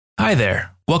Hi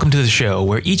there. Welcome to the show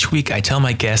where each week I tell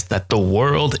my guests that the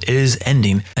world is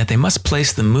ending and that they must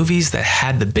place the movies that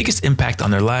had the biggest impact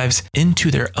on their lives into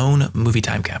their own movie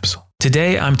time capsule.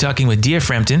 Today I'm talking with Dia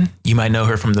Frampton. You might know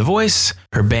her from The Voice,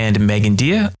 her band Megan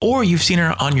Dia, or you've seen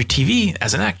her on your TV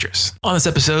as an actress. On this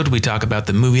episode, we talk about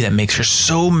the movie that makes her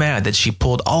so mad that she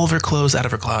pulled all of her clothes out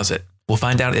of her closet. We'll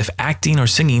find out if acting or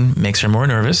singing makes her more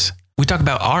nervous. We talk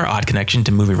about our odd connection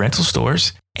to movie rental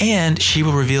stores, and she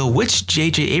will reveal which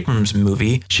J.J. Abrams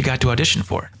movie she got to audition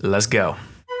for. Let's go.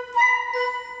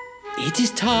 It is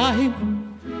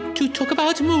time to talk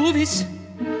about movies,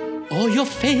 all your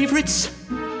favorites,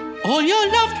 all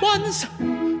your loved ones.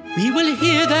 We will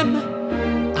hear them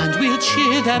and we'll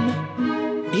cheer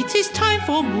them. It is time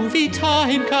for Movie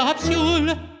Time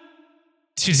Capsule.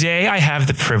 Today, I have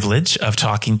the privilege of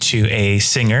talking to a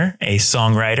singer, a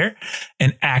songwriter,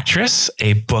 an actress,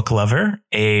 a book lover,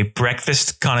 a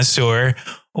breakfast connoisseur.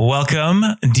 Welcome,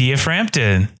 Dia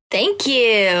Frampton. Thank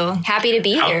you. Happy to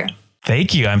be here.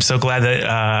 Thank you. I'm so glad that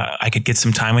I could get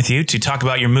some time with you to talk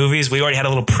about your movies. We already had a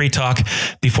little pre-talk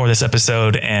before this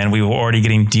episode, and we were already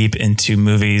getting deep into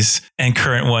movies and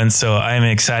current ones. So I'm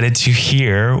excited to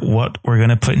hear what we're going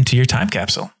to put into your time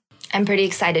capsule. I'm pretty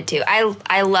excited too.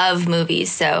 I love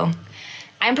movies, so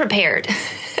I'm prepared.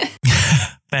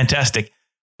 Fantastic.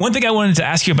 One thing I wanted to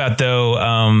ask you about,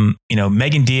 though,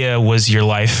 Megan Dia was your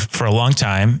life for a long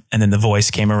time, and then The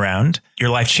Voice came around. Your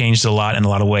life changed a lot in a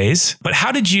lot of ways. But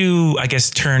how did you,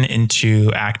 turn into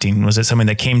acting? Was it something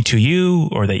that came to you,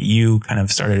 or that you kind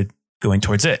of started going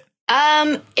towards it?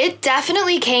 It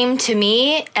definitely came to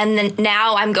me, and then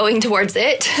now I'm going towards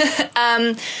it.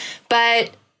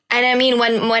 And I mean,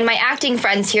 when my acting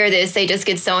friends hear this, they just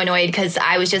get so annoyed because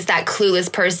I was just that clueless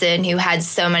person who had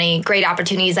so many great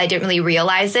opportunities. I didn't really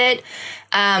realize it.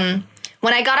 When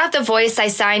I got off The Voice, I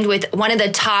signed with one of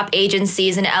the top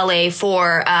agencies in LA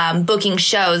for booking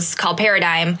shows called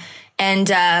Paradigm. And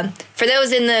for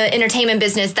those in the entertainment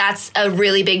business, that's a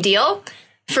really big deal.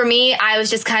 For me, I was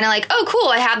just kind of like, oh, cool,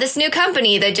 I have this new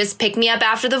company that just picked me up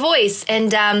after The Voice.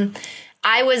 And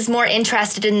I was more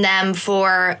interested in them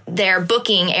for their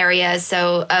booking areas.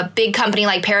 So a big company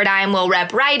like Paradigm will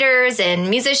rep writers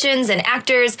and musicians and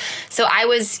actors. So I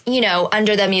was,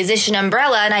 under the musician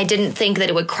umbrella, and I didn't think that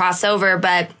it would cross over.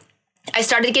 But I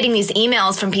started getting these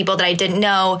emails from people that I didn't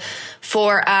know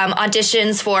for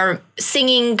auditions for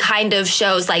singing kind of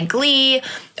shows like Glee,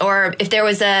 or if there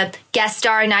was a guest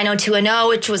star in 90210,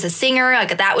 which was a singer,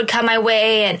 like that would come my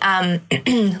way, and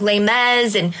Les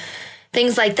Mis and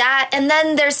things like that. And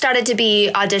then there started to be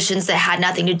auditions that had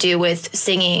nothing to do with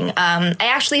singing. I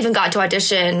actually even got to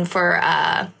audition for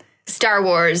Star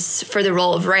Wars for the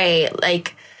role of Rey.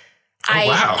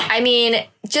 Wow. I mean,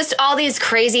 just all these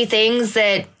crazy things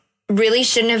that really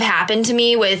shouldn't have happened to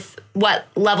me with what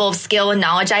level of skill and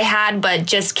knowledge I had, but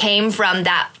just came from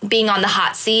that being on the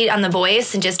hot seat on The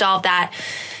Voice and just all of that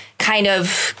kind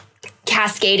of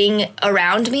cascading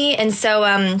around me. And so,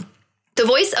 The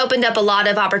Voice opened up a lot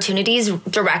of opportunities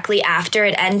directly after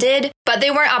it ended, but they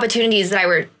weren't opportunities that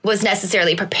I was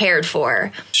necessarily prepared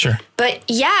for. Sure. But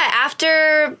yeah,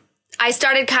 after I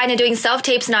started kind of doing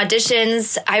self-tapes and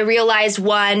auditions, I realized,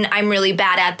 one, I'm really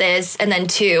bad at this, and then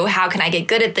two, how can I get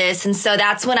good at this? And so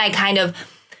that's when I kind of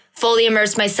fully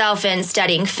immersed myself in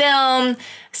studying film,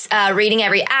 reading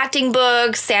every acting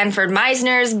book, Sanford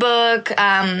Meisner's book,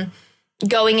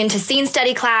 going into scene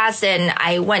study class, and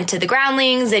I went to the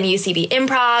Groundlings and UCB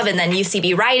Improv and then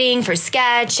UCB Writing for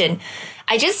sketch. And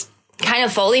I just kind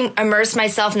of fully immersed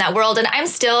myself in that world. And I'm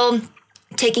still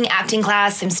taking acting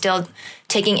class. I'm still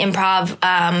taking improv,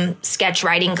 sketch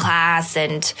writing class,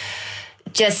 and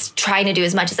just trying to do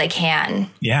as much as I can.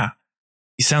 Yeah.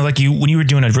 You sound like when you were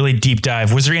doing a really deep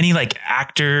dive, was there any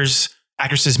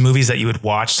actresses movies that you would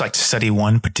watch, to study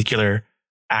one particular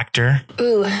actor?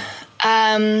 Ooh.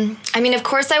 I mean, of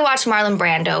course, I watch Marlon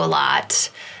Brando a lot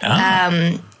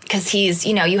because he's,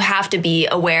 you have to be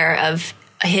aware of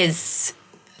his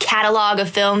catalog of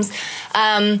films.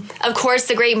 Of course,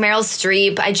 the great Meryl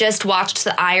Streep. I just watched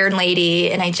The Iron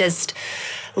Lady, and I just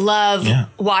love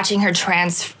watching her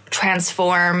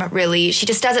transform, really. She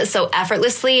just does it so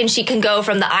effortlessly, and she can go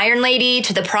from The Iron Lady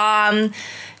to The Prom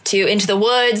to Into the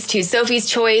Woods to Sophie's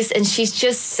Choice, and she's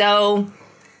just so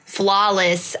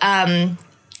flawless.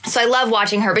 So I love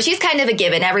watching her, but she's kind of a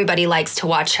given. Everybody likes to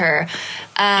watch her.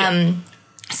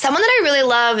 Someone that I really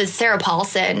love is Sarah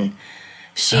Paulson.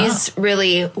 She's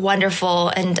really wonderful,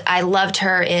 and I loved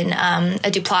her in a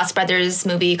Duplass Brothers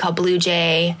movie called Blue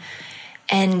Jay.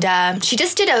 And she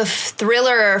just did a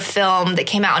thriller film that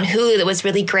came out on Hulu that was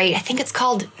really great. I think it's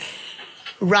called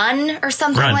Run or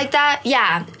something like that.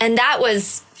 Yeah, and that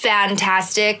was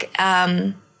fantastic.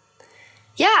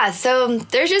 Yeah, so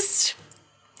there are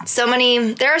so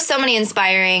many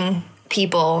inspiring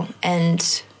people,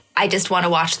 and I just want to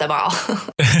watch them all.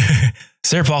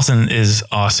 Sarah Paulson is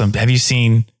awesome. Have you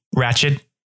seen Ratched,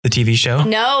 the TV show?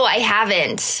 No, I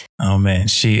haven't. Oh man,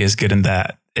 she is good in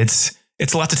that. It's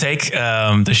a lot to take.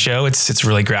 The show, it's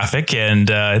really graphic, and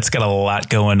it's got a lot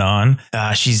going on.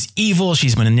 She's evil,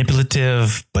 she's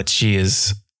manipulative, but she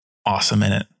is awesome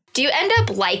in it. Do you end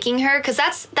up liking her? Because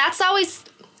that's always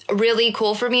really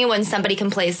cool for me when somebody can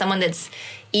play someone that's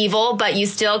evil, but you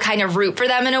still kind of root for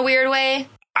them in a weird way.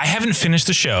 I haven't finished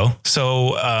the show,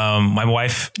 so my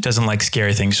wife doesn't like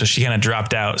scary things, so she kind of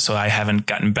dropped out, so I haven't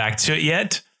gotten back to it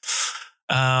yet.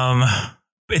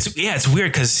 It's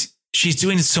weird because she's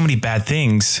doing so many bad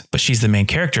things, but she's the main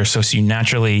character, so you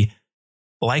naturally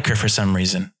like her for some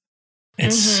reason.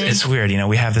 It's weird,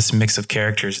 we have this mix of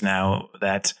characters now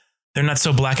that they're not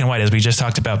so black and white as we just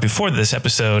talked about before this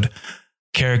episode.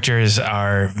 Characters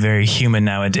are very human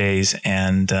nowadays,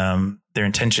 and their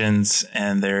intentions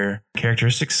and their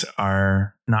characteristics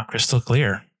are not crystal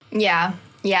clear. Yeah.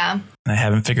 I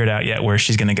haven't figured out yet where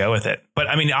she's going to go with it. But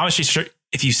I mean, obviously,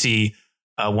 if you see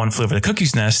One Flew Over the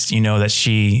Cuckoo's Nest, you know that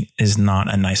she is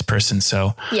not a nice person.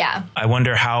 So yeah, I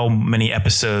wonder how many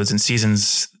episodes and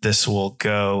seasons this will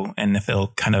go, and if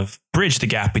it'll kind of bridge the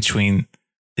gap between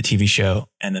the TV show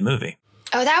and the movie.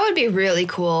 Oh, that would be really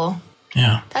cool.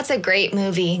 Yeah. That's a great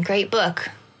movie. Great book.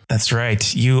 That's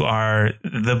right. You are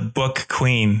the book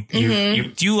queen.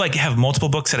 Do you like have multiple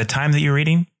books at a time that you're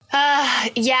reading?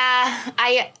 Yeah,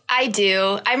 I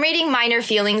do. I'm reading Minor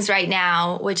Feelings right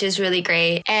now, which is really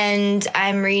great. And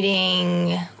I'm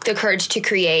reading The Courage to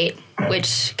Create,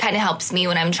 which kind of helps me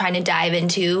when I'm trying to dive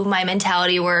into my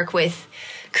mentality work with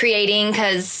creating,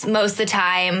 because most of the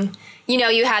time,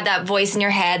 you have that voice in your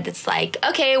head that's like,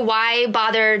 okay, why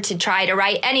bother to try to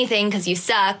write anything because you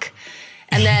suck?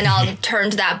 And then I'll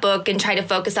turn to that book and try to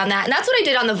focus on that. And that's what I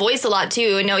did on The Voice a lot,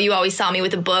 too. I know you always saw me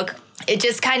with a book. It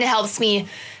just kind of helps me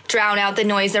drown out the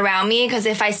noise around me, because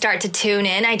if I start to tune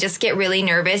in, I just get really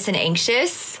nervous and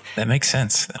anxious. That makes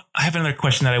sense. I have another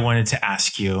question that I wanted to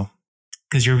ask you,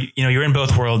 because you're in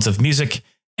both worlds of music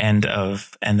and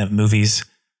of movies.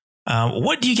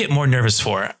 What do you get more nervous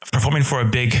for? Performing for a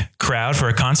big crowd for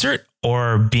a concert,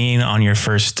 or being on your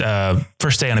first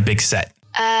day on a big set?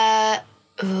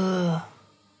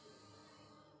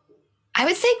 I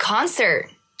would say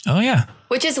concert. Oh, yeah.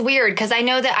 Which is weird, because I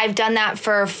know that I've done that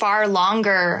for far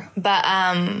longer. But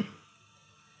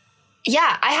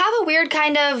yeah, I have a weird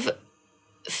kind of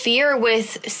fear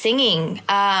with singing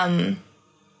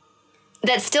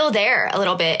that's still there a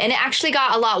little bit. And it actually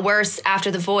got a lot worse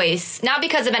after The Voice. Not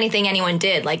because of anything anyone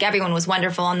did. Like, everyone was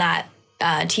wonderful on that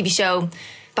TV show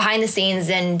behind the scenes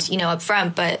and, up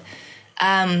front. But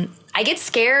I get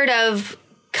scared of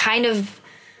kind of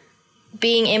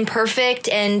being imperfect,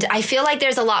 and I feel like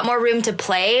there's a lot more room to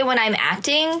play when I'm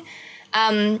acting.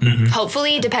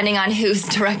 Hopefully, depending on who's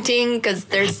directing, because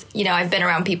there's, I've been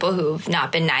around people who've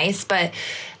not been nice, but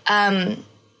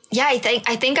yeah, I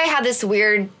think I have this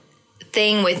weird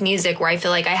thing with music where I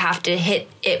feel like I have to hit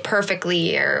it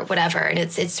perfectly or whatever, and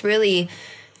it's really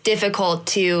difficult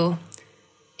to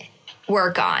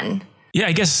work on. Yeah,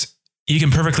 I guess you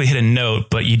can perfectly hit a note,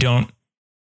 but you don't.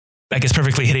 I guess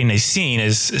perfectly hitting a scene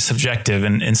is subjective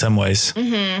in some ways.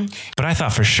 But I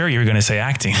thought for sure you were going to say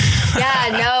acting.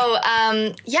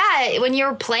 Yeah, when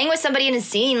you're playing with somebody in a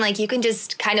scene, like, you can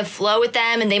just kind of flow with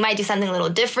them, and they might do something a little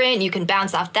different. You can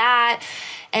bounce off that.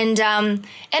 And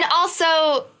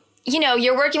also,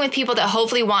 you're working with people that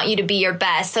hopefully want you to be your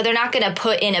best. So they're not going to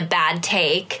put in a bad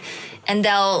take, and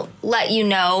they'll let you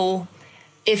know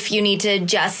if you need to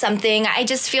adjust something. I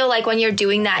just feel like when you're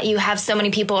doing that, you have so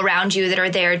many people around you that are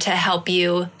there to help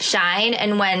you shine.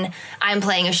 And when I'm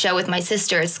playing a show with my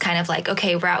sister, it's kind of like,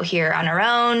 okay, we're out here on our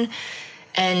own.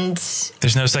 And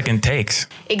there's no second takes.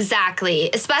 Exactly.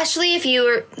 Especially if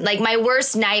you're like, my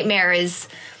worst nightmare is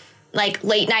like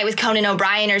Late Night with Conan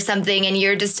O'Brien or something, and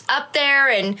you're just up there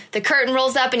and the curtain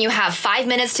rolls up and you have 5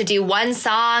 minutes to do one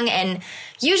song, and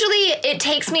usually it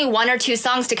takes me 1 or 2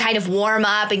 songs to kind of warm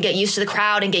up and get used to the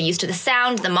crowd and get used to the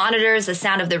sound, the monitors, the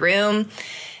sound of the room.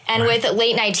 And with a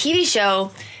late night TV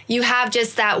show, you have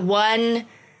just that one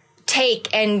take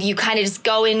and you kind of just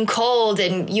go in cold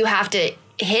and you have to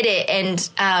hit it. And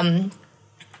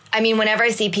I mean, whenever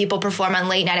I see people perform on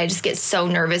late night, I just get so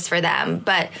nervous for them.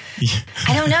 But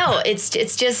I don't know.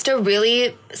 It's just a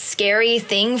really scary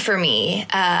thing for me.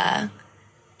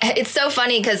 It's so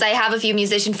funny because I have a few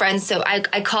musician friends. So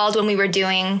I called when we were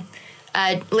doing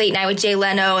Late Night with Jay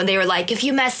Leno, and they were like, if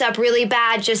you mess up really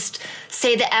bad, just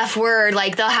say the F word.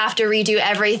 Like, they'll have to redo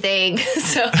everything.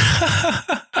 So,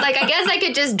 like, I guess I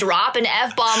could just drop an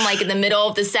F-bomb, like, in the middle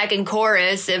of the second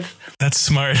chorus if... That's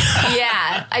smart.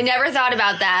 Yeah, I never thought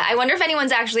about that. I wonder if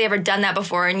anyone's actually ever done that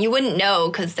before, and you wouldn't know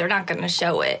because they're not going to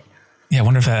show it. Yeah, I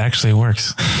wonder if that actually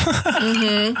works.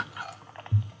 Mm-hmm.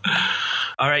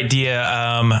 All right, Dia,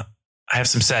 I have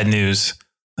some sad news.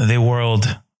 The world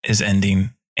is ending,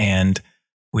 and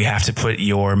we have to put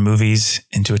your movies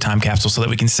into a time capsule so that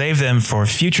we can save them for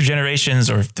future generations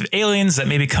or the aliens that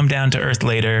maybe come down to Earth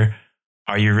later.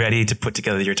 Are you ready to put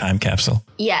together your time capsule?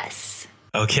 Yes.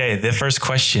 Okay, the first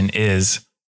question is,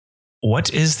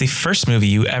 what is the first movie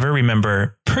you ever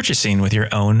remember purchasing with your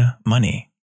own money?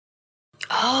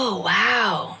 Oh,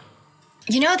 wow.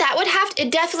 You know,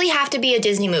 it definitely have to be a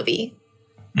Disney movie.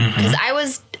 Because I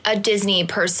was a Disney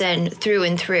person through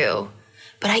and through.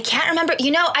 But I can't remember.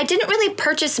 You know, I didn't really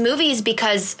purchase movies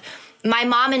because my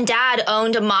mom and dad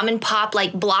owned a mom and pop,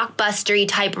 like, Blockbuster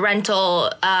type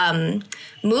rental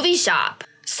movie shop.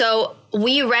 So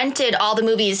we rented all the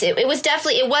movies. It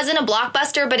wasn't a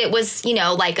Blockbuster, but it was, you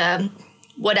know, like a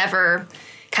whatever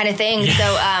kind of thing. So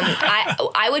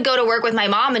I would go to work with my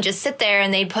mom and just sit there,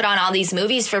 and they'd put on all these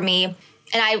movies for me.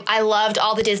 And I loved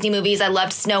all the Disney movies. I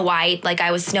loved Snow White. Like,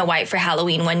 I was Snow White for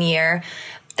Halloween one year.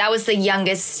 That was the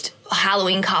youngest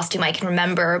Halloween costume I can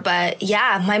remember. But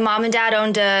yeah, my mom and dad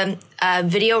owned a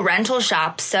video rental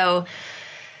shop. So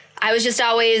I was just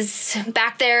always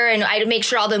back there, and I'd make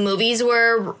sure all the movies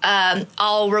were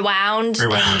all rewound.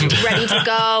 And ready to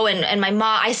go. And my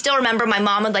mom, I still remember my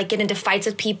mom would, like, get into fights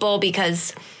with people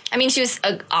because, I mean, she was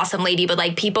an awesome lady, but,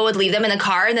 like, people would leave them in the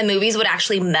car and the movies would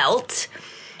actually melt.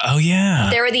 Oh, yeah.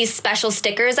 There were these special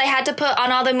stickers I had to put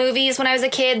on all the movies when I was a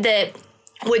kid that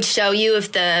would show you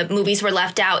if the movies were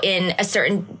left out in a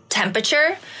certain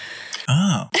temperature.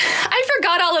 Oh. I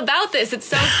forgot all about this. It's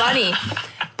so funny.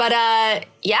 But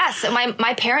yeah, so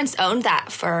my parents owned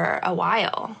that for a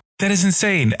while. That is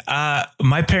insane.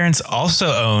 My parents also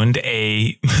owned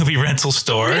a movie rental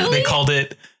store. Really? They called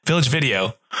it Village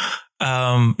Video.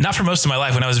 Not for most of my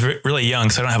life when I was really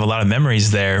young, so I don't have a lot of memories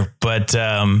there. But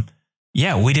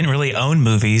yeah, we didn't really own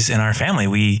movies in our family.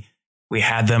 We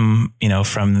had them, you know,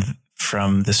 from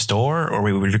the store, or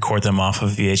we would record them off of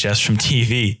VHS from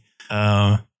TV.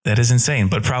 That is insane.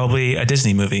 But probably a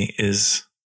Disney movie is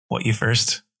what you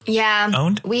first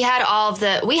owned? We had all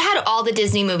the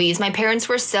Disney movies. My parents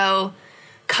were so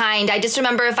kind. I just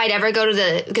remember if I'd ever go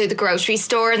to the grocery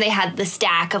store and they had the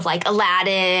stack of, like,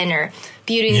 Aladdin or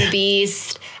Beauty and the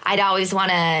Beast, I'd always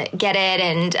want to get it,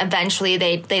 and eventually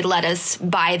they'd let us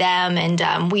buy them,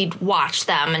 and we'd watch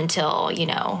them until, you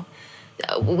know,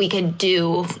 we could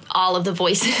do all of the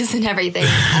voices and everything.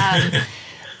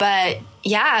 But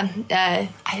yeah,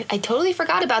 I totally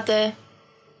forgot about the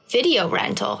video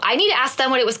rental. I need to ask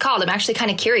them what it was called. I'm actually kind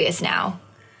of curious now.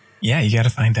 Yeah, you got to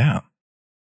find out.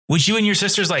 Would you and your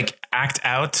sisters, like, act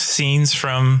out scenes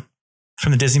from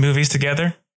the Disney movies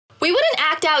together? We wouldn't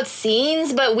act out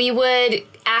scenes, but we would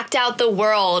act out the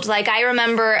world. Like, I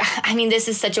remember, I mean, this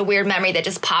is such a weird memory that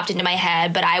just popped into my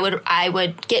head, but I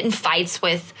would get in fights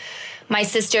with my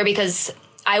sister because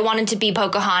I wanted to be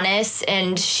Pocahontas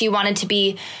and she wanted to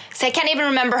be, so I can't even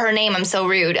remember her name. I'm so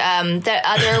rude. The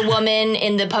other woman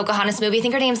in the Pocahontas movie, I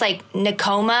think her name's like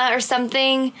Nakoma or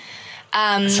something.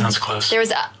 Sounds close. There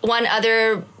was one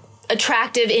other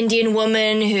attractive Indian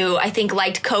woman who I think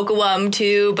liked Cocoam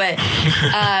too, but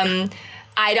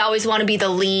I'd always want to be the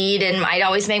lead, and I'd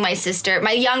always make my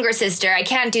younger sister, I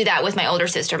can't do that with my older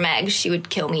sister Meg, she would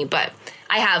kill me, but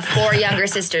I have 4 younger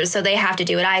sisters, so they have to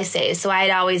do what I say. So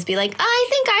I'd always be like, I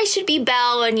think I should be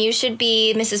Belle and you should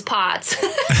be Mrs. Potts.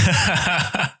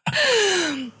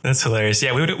 That's hilarious.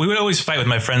 Yeah, we would always fight with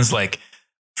my friends. Like,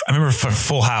 I remember for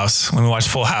Full House, when we watched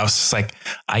Full House, it's like,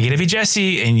 I get to be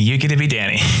Jesse and you get to be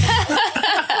Danny.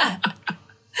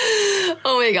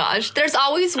 Oh my gosh. There's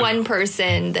always one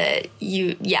person that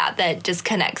that just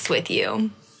connects with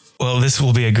you. Well, this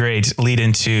will be a great lead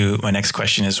into my next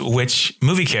question is, which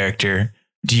movie character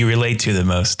do you relate to the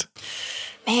most?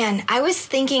 Man, I was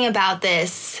thinking about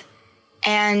this,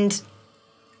 and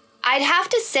I'd have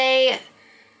to say,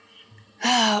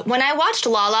 when I watched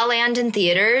La La Land in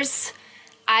theaters,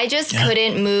 I just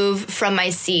couldn't move from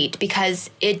my seat because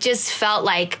it just felt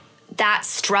like that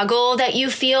struggle that you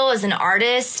feel as an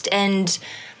artist. And,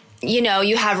 you know,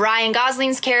 you have Ryan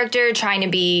Gosling's character trying to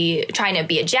be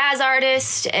a jazz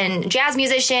artist and jazz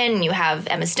musician. And you have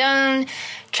Emma Stone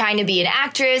trying to be an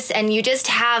actress. And you just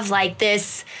have like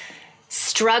this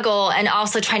struggle and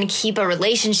also trying to keep a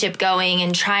relationship going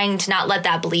and trying to not let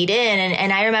that bleed in.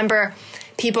 And I remember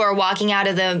people were walking out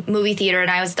of the movie theater and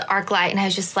I was the arc light and I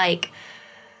was just like,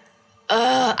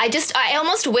 I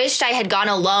almost wished I had gone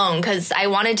alone because I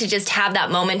wanted to just have that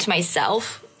moment to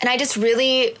myself. And I just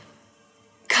really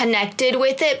connected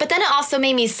with it. But then it also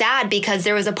made me sad because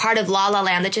there was a part of La La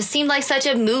Land that just seemed like such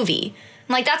a movie.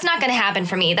 I'm like, that's not going to happen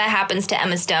for me. That happens to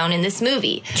Emma Stone in this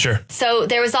movie. Sure. So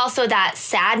there was also that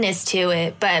sadness to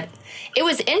it. But it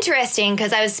was interesting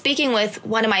because I was speaking with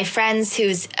one of my friends who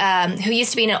used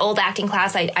to be in an old acting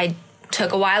class I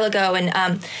took a while ago. And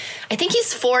I think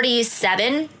he's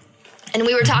 47. And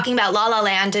we were talking about La La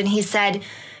Land, and he said,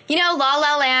 you know, La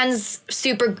La Land's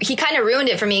super, he kind of ruined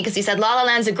it for me because he said La La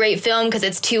Land's a great film because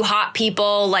it's two hot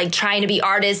people like trying to be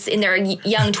artists in their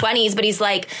young 20s. But he's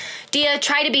like, Dia,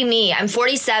 try to be me. I'm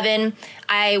 47.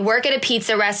 I work at a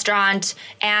pizza restaurant.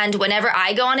 And whenever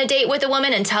I go on a date with a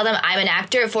woman and tell them I'm an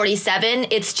actor at 47,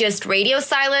 it's just radio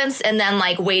silence and then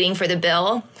like waiting for the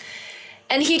bill.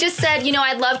 And he just said, you know,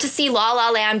 I'd love to see La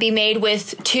La Land be made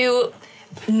with two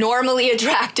normally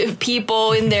attractive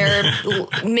people in their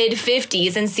mid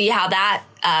 50s and see how that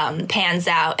pans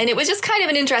out. And it was just kind of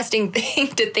an interesting thing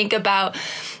to think about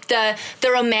the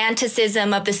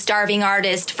romanticism of the starving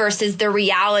artist versus the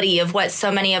reality of what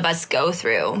so many of us go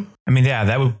through. I mean, yeah,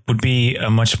 that would be a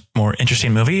much more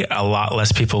interesting movie. A lot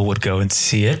less people would go and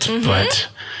see it, but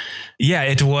yeah,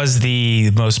 it was the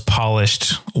most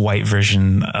polished white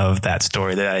version of that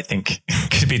story that I think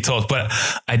could be told. But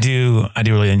I do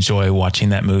really enjoy watching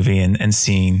that movie and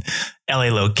seeing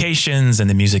LA locations, and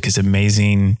the music is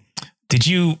amazing.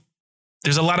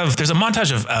 There's a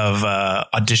montage of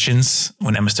auditions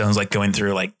when Emma Stone's like going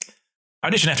through like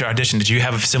audition after audition. Did you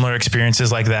have similar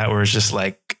experiences like that where it's just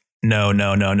like,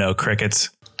 no,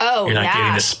 crickets? Oh, you're not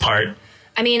getting this part.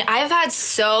 I mean, I've had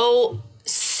so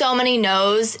many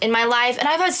no's in my life, and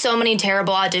I've had so many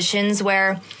terrible auditions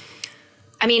where,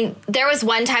 I mean, there was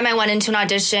one time I went into an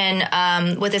audition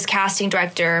with this casting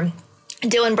director,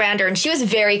 Dylan Brander, and she was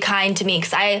very kind to me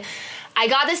because I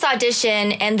got this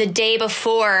audition, and the day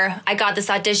before I got this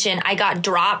audition, I got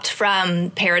dropped from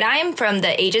Paradigm, from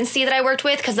the agency that I worked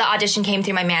with, because the audition came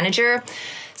through my manager.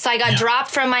 So I got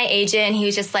dropped from my agent. He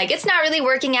was just like, it's not really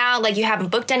working out. Like, you haven't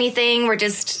booked anything. We're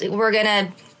going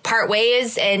to part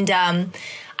ways. And I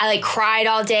like cried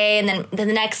all day. And then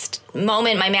the next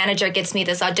moment, my manager gets me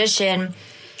this audition.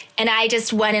 And I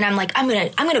just went and I'm like, I'm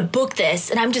going to book this.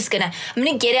 And I'm going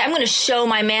to get it. I'm going to show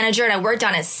my manager. And I worked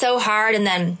on it so hard. And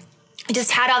then I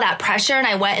just had all that pressure. And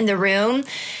I went in the room.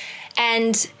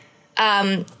 And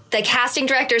the casting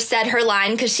director said her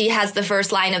line because she has the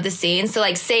first line of the scene. So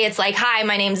like, say it's like, hi,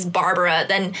 my name's Barbara.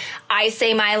 Then I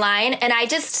say my line. And I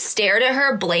just stared at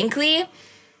her blankly.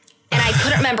 And I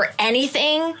couldn't remember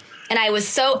anything. And I was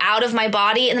so out of my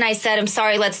body. And then I said, I'm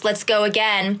sorry, let's go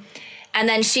again. And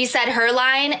then she said her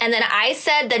line. And then I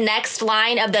said the next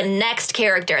line of the next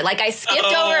character. Like, I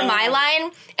skipped over my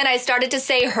line and I started to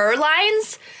say her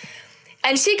lines.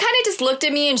 And she kind of just looked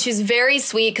at me, and she was very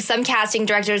sweet because some casting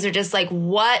directors are just like,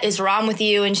 what is wrong with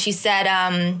you? And she said,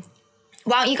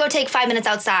 why don't you go take 5 minutes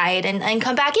outside and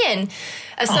come back in?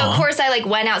 So, of course, I like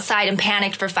went outside and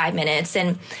panicked for 5 minutes.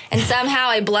 And somehow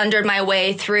I blundered my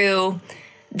way through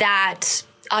that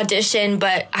audition.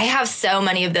 But I have so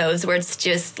many of those where it's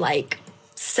just like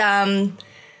some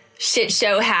shit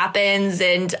show happens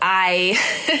and I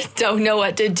don't know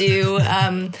what to do.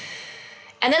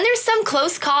 And then there's some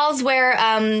close calls where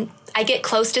I get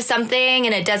close to something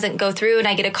and it doesn't go through, and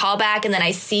I get a call back, and then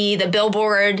I see the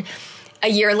billboard a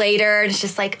year later, and it's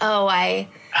just like, oh, I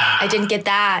didn't get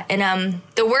that. And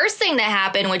the worst thing that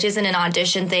happened, which isn't an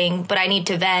audition thing, but I need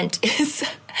to vent, is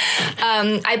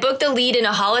I booked the lead in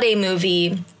a holiday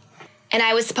movie, and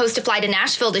I was supposed to fly to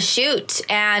Nashville to shoot.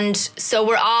 And so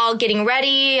we're all getting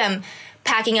ready. I'm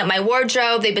packing up my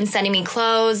wardrobe. They've been sending me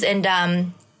clothes, and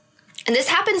this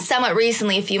happened somewhat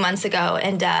recently, a few months ago.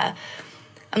 And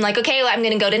I'm like, okay, I'm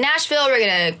going to go to Nashville. We're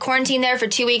going to quarantine there for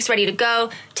 2 weeks, ready to go.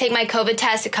 Take my COVID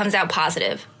test. It comes out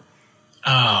positive.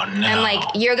 Oh, no. I'm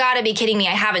like, you got to be kidding me.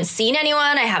 I haven't seen anyone.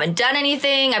 I haven't done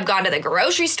anything. I've gone to the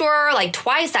grocery store like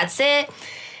twice. That's it.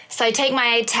 So I take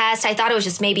my test. I thought it was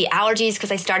just maybe allergies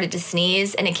because I started to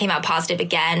sneeze, and it came out positive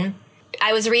again.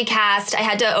 I was recast. I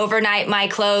had to overnight my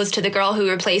clothes to the girl who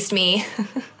replaced me.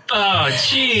 Oh,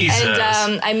 Jesus.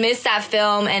 And I missed that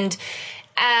film. And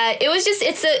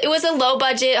it was a low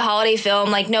budget holiday film.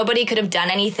 Like, nobody could have done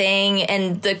anything.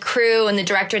 And the crew and the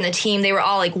director and the team, they were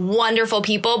all like wonderful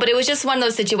people. But it was just one of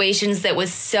those situations that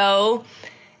was so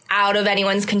out of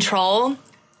anyone's control.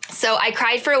 So I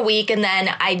cried for a week, and then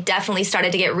I definitely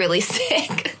started to get really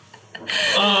sick.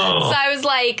 Oh. So I was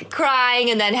like crying,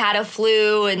 and then had a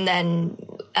flu, and then,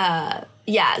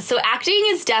 so acting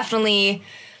is definitely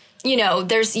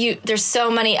there's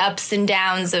so many ups and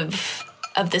downs of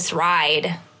this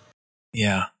ride.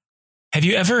 Yeah. Have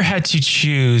you ever had to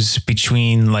choose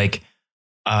between like,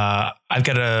 I've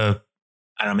got to,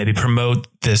 I don't know, maybe promote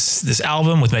this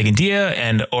album with Megan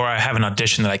Dia or I have an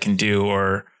audition that I can do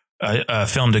or a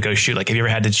film to go shoot? Like, have you ever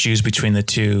had to choose between the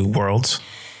two worlds?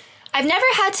 I've never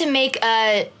had to make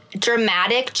a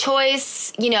dramatic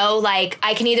choice, like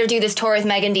I can either do this tour with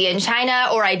Megan Dia in China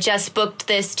or I just booked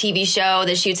this TV show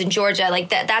that shoots in Georgia. Like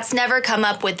that's never come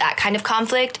up with that kind of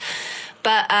conflict.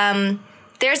 But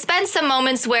there's been some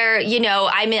moments where,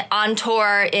 I'm on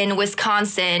tour in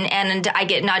Wisconsin and I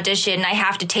get an audition and I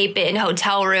have to tape it in a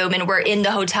hotel room and we're in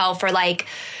the hotel for like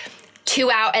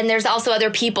 2 hours and there's also other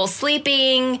people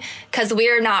sleeping because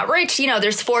we're not rich.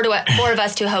 There's four of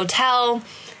us to a hotel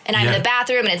and I'm in the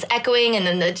bathroom and it's echoing and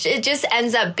then it just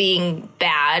ends up being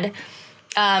bad.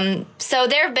 So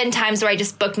there have been times where I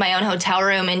just booked my own hotel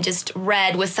room and just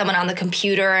read with someone on the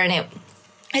computer and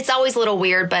it's always a little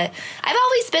weird, but I've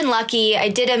always been lucky. I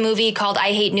did a movie called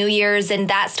I Hate New Year's, and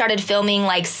that started filming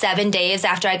like 7 days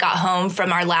after I got home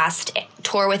from our last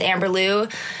tour with Amber Liu.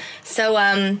 So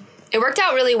it worked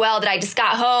out really well that I just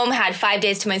got home, had 5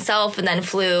 days to myself, and then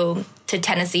flew to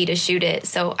Tennessee to shoot it.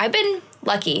 So I've been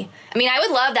lucky. I mean, I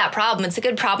would love that problem. It's a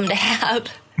good problem to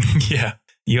have. Yeah,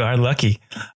 you are lucky.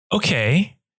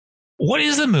 Okay. What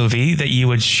is the movie that you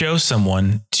would show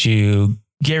someone to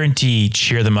guarantee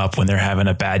cheer them up when they're having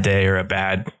a bad day or a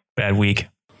bad week?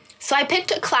 So I picked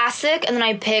a classic and then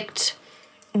I picked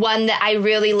one that I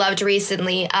really loved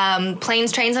recently.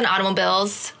 Planes, Trains, and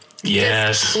Automobiles.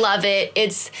 Yes. Just love it.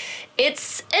 It's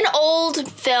an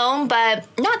old film, but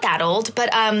not that old, but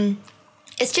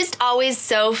it's just always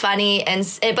so funny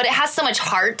but it has so much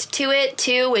heart to it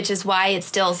too, which is why it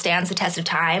still stands the test of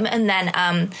time. And then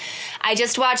I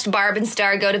just watched Barb and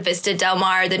Star Go to Vista Del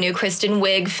Mar, the new Kristen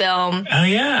Wiig film. Oh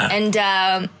yeah.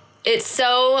 And it's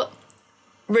so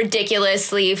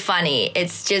ridiculously funny.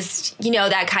 It's just,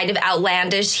 that kind of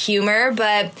outlandish humor,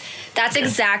 but that's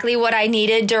exactly what I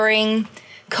needed during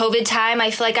COVID time.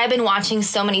 I feel like I've been watching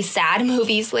so many sad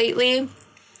movies lately.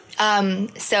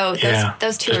 So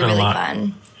those two are really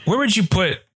fun. Where would you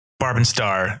put Barb and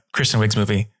Star, Kristen Wiig's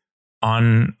movie,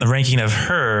 on the ranking of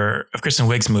Kristen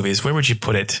Wiig's movies? Where would you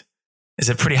put it? Is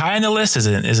it pretty high on the list? Is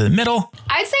it middle?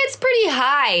 I'd say it's pretty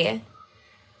high.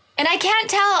 And I can't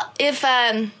tell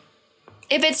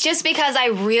if it's just because I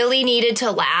really needed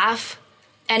to laugh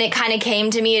and it kind of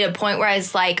came to me at a point where I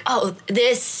was like, oh,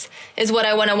 this is what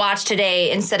I want to watch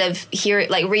today instead of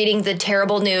reading the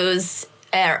terrible news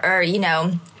or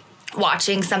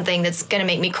watching something that's going to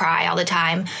make me cry all the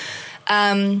time.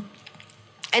 And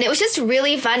it was just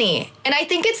really funny. And I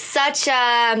think it's such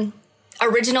a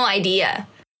original idea.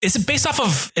 Is it based off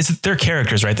of, is it their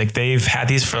characters, right? Like they've had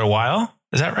these for a while?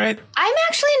 Is that right? I'm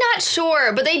actually not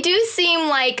sure, but they do seem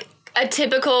like a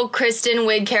typical Kristen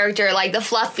Wiig character, like the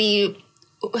fluffy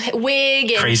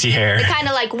wig and crazy hair, the kind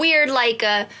of like weird, like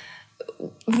a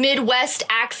Midwest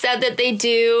accent that they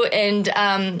do. And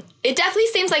it definitely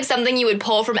seems like something you would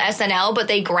pull from SNL, but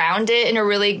they ground it in a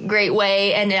really great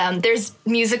way. And there's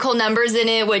musical numbers in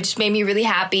it, which made me really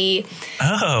happy.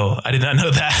 Oh, I did not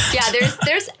know that. Yeah,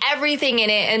 there's everything in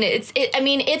it. And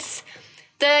it's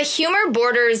the humor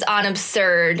borders on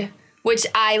absurd, which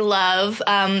I love.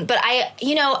 But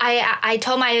I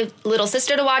told my little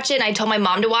sister to watch it and I told my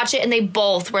mom to watch it and they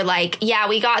both were like, yeah,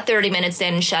 we got 30 minutes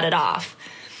in and shut it off.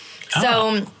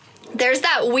 So there's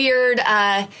that weird,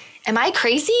 am I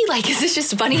crazy? Like, is this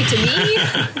just funny to me?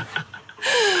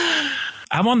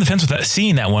 I'm on the fence with that.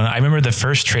 Seeing that one, I remember the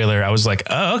first trailer, I was like,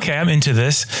 oh, okay, I'm into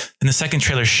this. And the second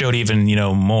trailer showed even,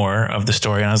 more of the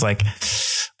story. And I was like,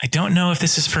 I don't know if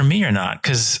this is for me or not.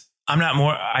 Cause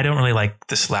I don't really like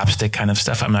the slapstick kind of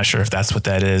stuff. I'm not sure if that's what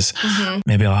that is. Mm-hmm.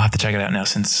 Maybe I'll have to check it out now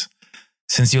since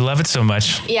you love it so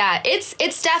much. Yeah,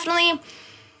 it's definitely,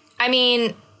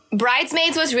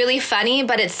 Bridesmaids was really funny,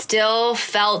 but it still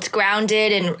felt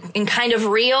grounded and kind of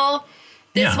real.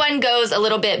 This one goes a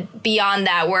little bit beyond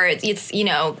that, where it's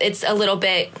a little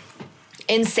bit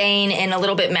insane and a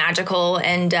little bit magical,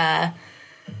 and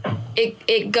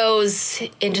it goes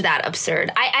into that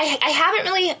absurd. I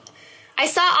haven't really. I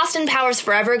saw Austin Powers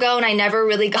forever ago, and I never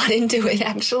really got into it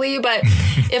actually. But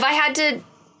if I had to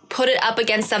put it up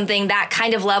against something that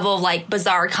kind of level of like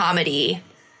bizarre comedy.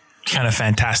 Kind of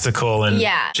fantastical and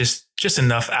just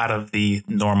enough out of the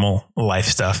normal life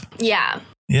stuff. Yeah.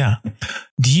 Yeah.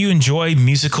 Do you enjoy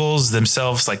musicals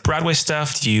themselves, like Broadway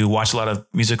stuff? Do you watch a lot of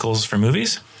musicals for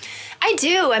movies? I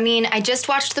do. I just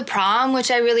watched The Prom, which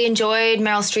I really enjoyed.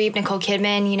 Meryl Streep, Nicole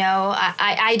Kidman,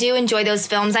 I do enjoy those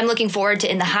films. I'm looking forward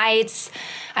to In the Heights.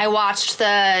 I watched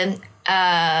the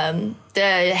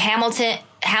the Hamilton.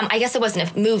 I guess it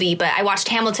wasn't a movie, but I watched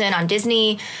Hamilton on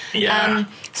Disney. Yeah.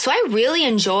 So I really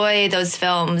enjoy those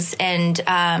films, and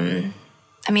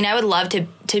I mean, I would love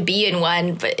to be in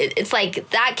one, but it's like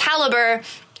that caliber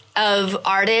of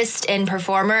artist and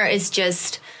performer is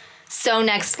just so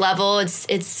next level.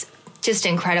 It's just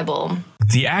incredible.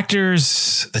 The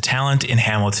actors, the talent in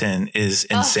Hamilton is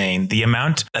insane. The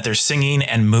amount that they're singing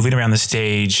and moving around the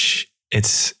stage,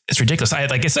 it's ridiculous.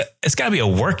 It's got to be a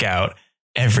workout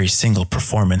every single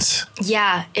performance.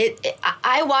 Yeah,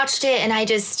 I watched it and I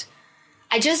just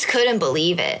couldn't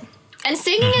believe it. And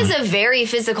singing is a very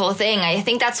physical thing. I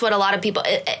think that's what a lot of people,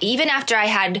 even after I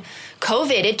had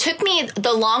COVID, it took me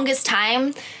the longest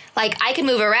time. Like, I could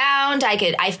move around,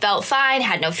 I felt fine,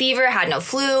 had no fever, had no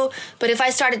flu. But if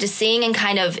I started to sing and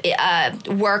kind of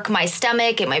work my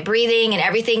stomach and my breathing and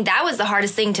everything, that was the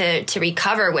hardest thing to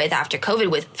recover with after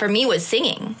COVID for me was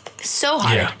singing. So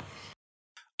hard. Yeah.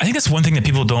 I think that's one thing that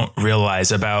people don't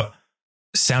realize about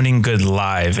sounding good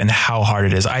live and how hard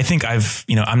it is. I think I'm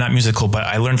not musical, but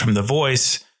I learned from The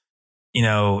Voice,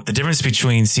 the difference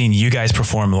between seeing you guys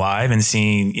perform live and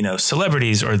seeing,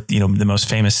 celebrities or, the most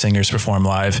famous singers perform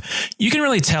live. You can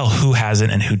really tell who has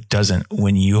it and who doesn't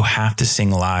when you have to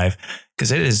sing live,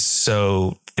 because it is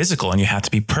so physical and you have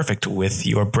to be perfect with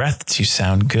your breath to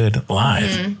sound good live.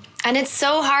 Mm-hmm. And it's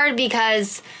so hard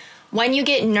because when you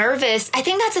get nervous, I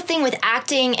think that's the thing with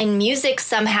acting and music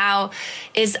somehow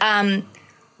is,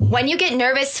 when you get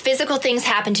nervous, physical things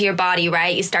happen to your body,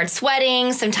 right? You start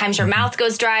sweating. Sometimes your mouth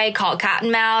goes dry, called cotton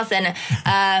mouth. And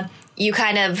you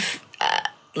kind of,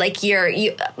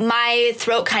 my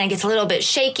throat kind of gets a little bit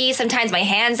shaky. Sometimes my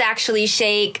hands actually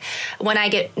shake when I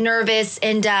get nervous.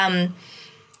 And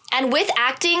with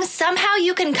acting, somehow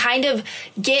you can kind of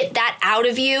get that out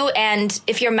of you. And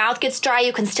if your mouth gets dry,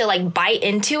 you can still bite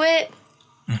into it.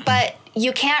 Mm-hmm. But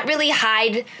you can't really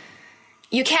hide.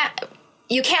 You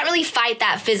can't really fight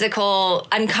that physical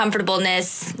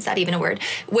uncomfortableness, is that even a word,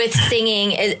 with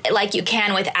singing like you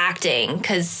can with acting,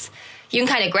 because you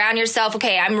can kind of ground yourself.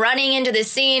 Okay, I'm running into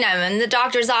this scene. I'm in the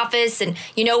doctor's office. And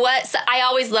you know what? So I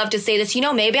always love to say this,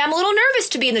 maybe I'm a little nervous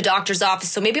to be in the doctor's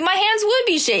office, so maybe my hands would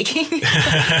be shaking.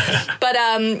 But,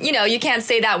 you can't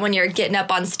say that when you're getting up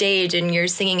on stage and you're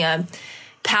singing a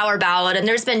power ballad. And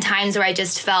there's been times where I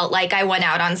just felt like I went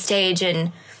out on stage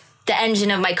and the engine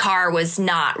of my car was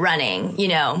not running,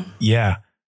 Yeah.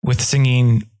 With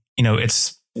singing,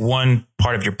 it's one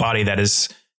part of your body that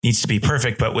needs to be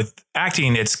perfect. But with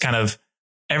acting, it's kind of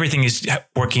everything is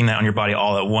working on your body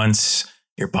all at once,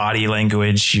 your body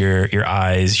language, your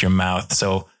eyes, your mouth.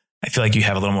 So I feel like you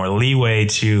have a little more leeway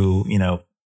to,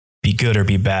 be good or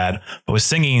be bad. But with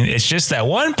singing, it's just that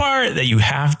one part that you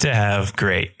have to have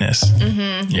greatness.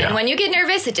 Mm-hmm. Yeah. And when you get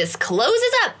nervous, it just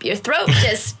closes up. Your throat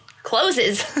just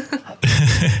closes.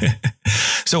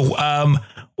 So,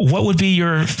 what would be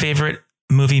your favorite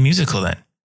movie musical then?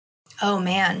 Oh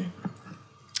man.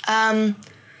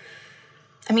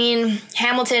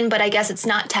 Hamilton, but I guess it's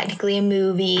not technically a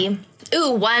movie.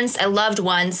 I loved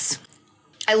Once.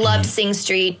 I loved Sing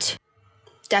Street.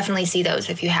 Definitely see those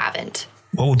if you haven't.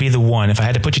 What would be the one, if I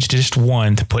had to put you to just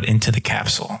one to put into the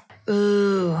capsule?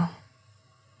 Ooh.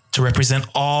 To represent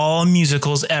all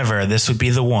musicals ever, this would be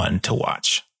the one to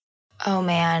watch. Oh,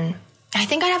 man. I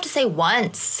think I'd have to say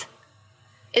Once.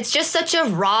 It's just such a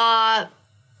raw,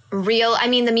 real...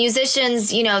 the musicians,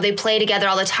 they play together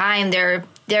all the time. They're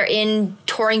in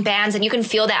touring bands, and you can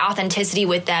feel that authenticity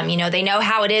with them. They know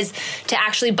how it is to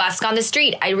actually busk on the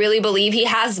street. I really believe he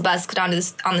has busked on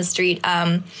the street.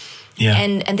 Yeah.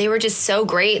 And they were just so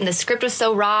great, and the script was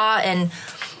so raw and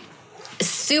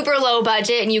super low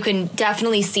budget, and you can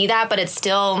definitely see that, but it's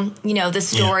still, the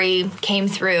story came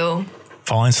through.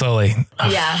 Falling Slowly.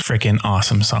 Freaking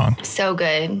awesome song. So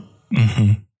good.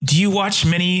 Mm-hmm. Do you watch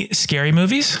many scary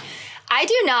movies? I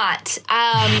do not.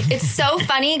 It's so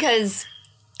funny because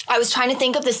I was trying to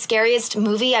think of the scariest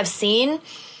movie I've seen.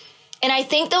 And I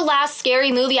think the last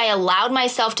scary movie I allowed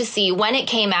myself to see when it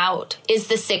came out is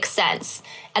The Sixth Sense.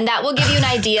 And that will give you an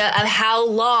idea of how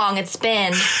long it's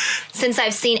been since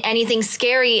I've seen anything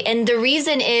scary. And the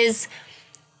reason is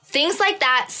things like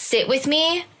that sit with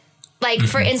me. Like,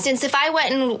 for instance, if I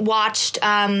went and watched,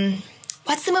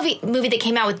 what's the movie that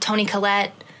came out with Toni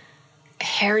Collette?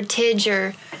 Heritage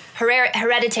or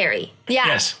Hereditary. Yeah.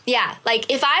 Yes. Yeah.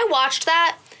 Like, if I watched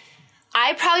that,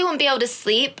 I probably wouldn't be able to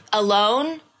sleep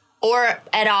alone or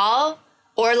at all,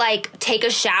 or take a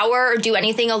shower or do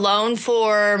anything alone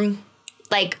for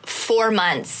 4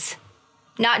 months.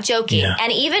 Not joking. Yeah.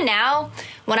 And even now,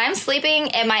 when I'm sleeping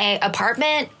in my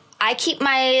apartment, I keep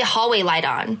my hallway light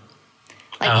on.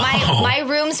 Like my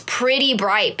room's pretty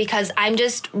bright because I'm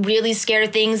just really scared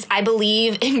of things. I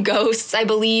believe in ghosts. I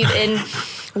believe in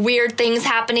weird things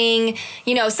happening.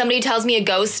 You know, somebody tells me a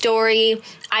ghost story.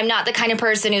 I'm not the kind of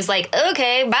person who's like,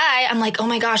 okay, bye. I'm like, oh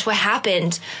my gosh, what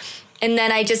happened? And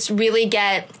then I just really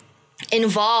get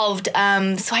involved.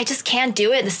 So I just can't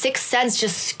do it. The Sixth Sense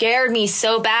just scared me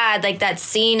so bad. Like that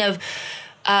scene of,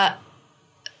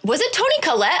 was it Toni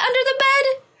Collette under the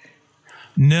bed?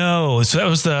 No. So that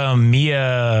was the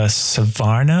Mia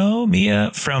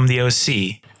from the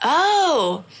OC.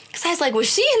 Oh, because I was like,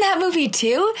 was she in that movie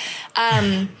too?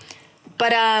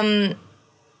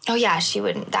 Oh yeah, she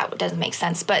wouldn't. That doesn't make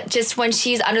sense. But just when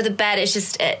she's under the bed, it's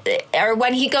just, or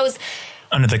when he goes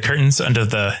under the curtains, under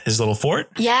his little fort.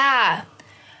 Yeah.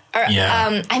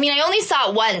 I mean, I only saw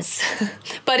it once,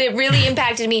 but it really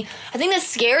impacted me. I think the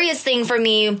scariest thing for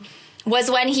me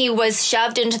was when he was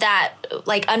shoved into that,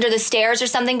 like under the stairs or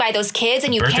something by those kids,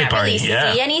 and you can't really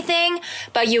see anything,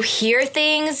 but you hear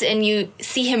things and you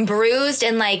see him bruised.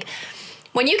 And like,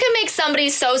 when you can make somebody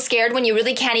so scared when you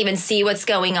really can't even see what's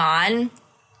going on,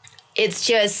 it's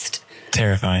just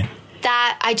terrifying.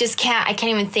 That I can't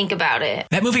even think about it.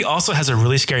 That movie also has a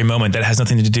really scary moment that has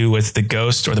nothing to do with the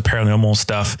ghost or the paranormal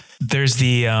stuff. There's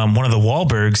the, one of the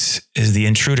Wahlbergs is the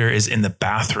intruder is in the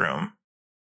bathroom,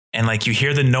 and like you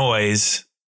hear the noise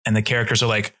and the characters are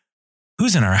like,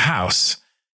 who's in our house?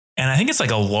 And I think it's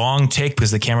like a long take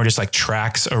because the camera just like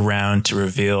tracks around to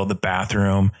reveal the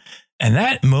bathroom. And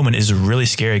that moment is really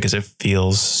scary because it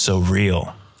feels so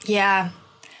real. Yeah.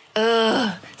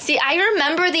 Ugh. See, I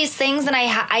remember these things, and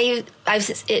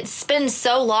it's been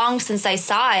so long since I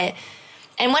saw it.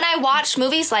 And when I watched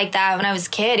movies like that when I was a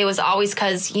kid, it was always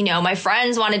because, you know, my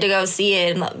friends wanted to go see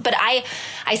it. But I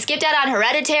skipped out on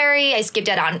Hereditary. I skipped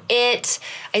out on It.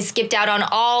 I skipped out on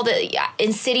all the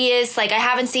Insidious. Like, I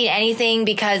haven't seen anything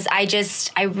because I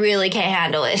really can't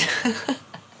handle it.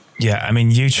 Yeah, I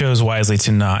mean, you chose wisely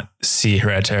to not see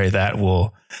Hereditary. That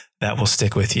will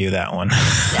stick with you, that one.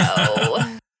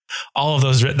 No. All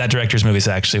of that director's movies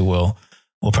actually will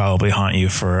probably haunt you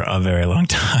for a very long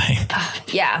time.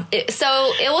 Yeah.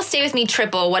 So it will stay with me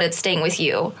triple what it's staying with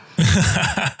you.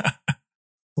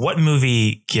 What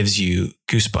movie gives you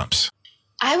goosebumps?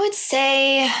 I would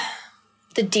say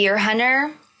The Deer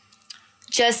Hunter.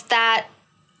 Just that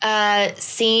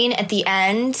scene at the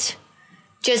end.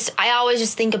 I always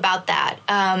just think about that.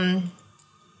 And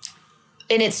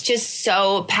it's just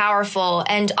so powerful.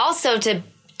 And also to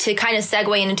kind of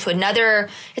segue into another,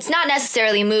 it's not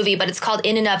necessarily a movie, but it's called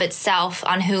In and of Itself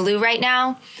on Hulu right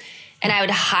now. And I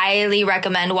would highly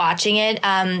recommend watching it.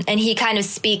 And he kind of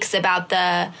speaks about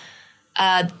the,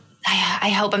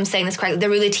 I hope I'm saying this correctly, the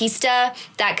Rouletista,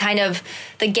 that kind of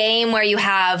the game where you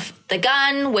have the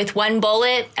gun with one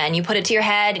bullet and you put it to your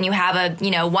head and you have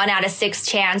a, 1 out of 6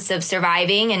 chance of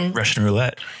surviving. And Russian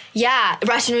roulette. Yeah,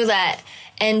 Russian roulette.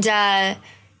 And,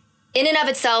 in and of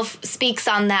itself speaks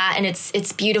on that, and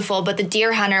it's beautiful. But The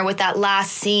Deer Hunter, with that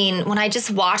last scene, when I just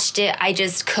watched it, I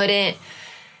just couldn't.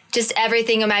 Just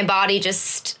everything in my body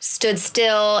just stood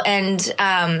still. And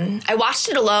I watched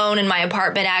it alone in my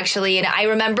apartment, actually. And I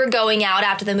remember going out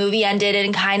after the movie ended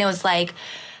and kind of was like,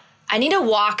 I need to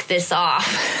walk this off.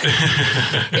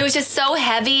 It was just so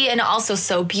heavy and also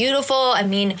so beautiful. I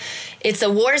mean, it's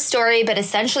a war story, but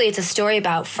essentially it's a story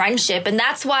about friendship. And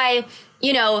that's why,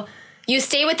 you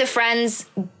stay with the friends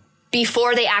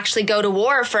before they actually go to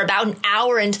war for about an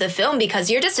hour into the film, because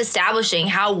you're just establishing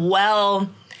how well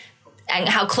and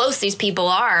how close these people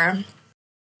are.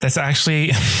 That's actually,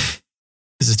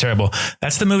 this is terrible.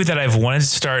 That's the movie that I've wanted to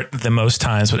start the most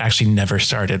times, but actually never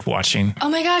started watching. Oh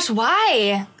my gosh,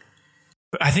 why?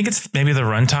 I think it's maybe the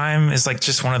runtime is like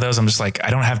just one of those. I'm just like,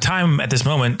 I don't have time at this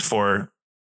moment for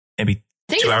maybe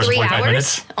 2 hours and 45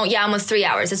 minutes. Oh yeah, almost 3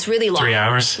 hours. It's really long. 3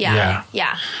 hours? Yeah.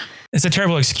 It's a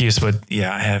terrible excuse, but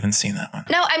yeah, I haven't seen that one.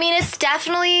 No, I mean,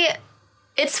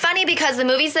 it's funny because the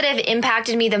movies that have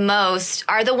impacted me the most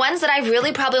are the ones that I've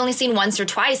really probably only seen once or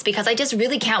twice because I just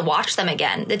really can't watch them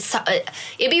again. It'd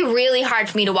be really hard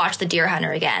for me to watch The Deer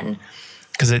Hunter again.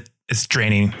 Because it's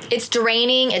draining. It's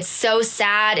draining. It's so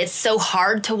sad. It's so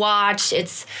hard to watch.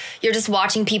 You're just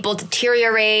watching people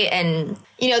deteriorate. And,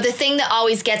 the thing that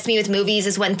always gets me with movies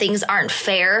is when things aren't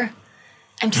fair.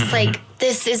 I'm just like,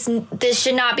 this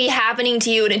should not be happening to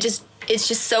you. And it's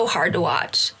just so hard to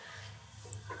watch.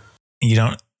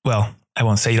 I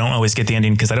won't say you don't always get the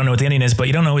ending because I don't know what the ending is, but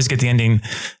you don't always get the ending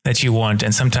that you want.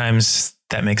 And sometimes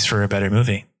that makes for a better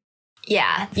movie.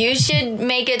 Yeah, you should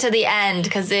make it to the end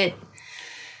because it's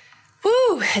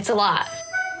a lot.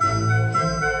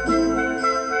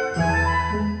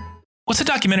 What's a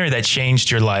documentary that changed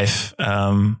your life?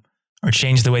 or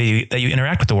changed the way that you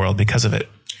interact with the world because of it?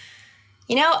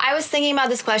 You know, I was thinking about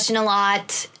this question a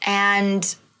lot,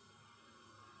 and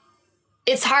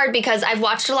it's hard because I've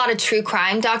watched a lot of true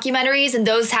crime documentaries, and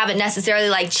those haven't necessarily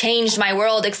like changed my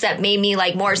world, except made me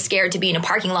like more scared to be in a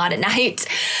parking lot at night.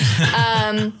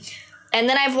 And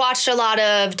then I've watched a lot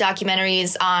of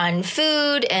documentaries on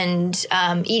food and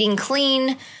eating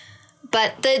clean.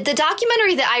 But the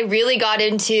documentary that I really got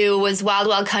into was Wild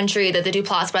Wild Country that the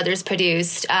Duplass brothers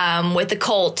produced with the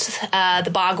Colt,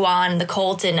 the Bhagwan, the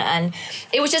Colt. And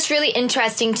it was just really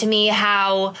interesting to me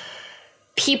how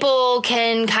people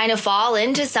can kind of fall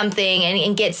into something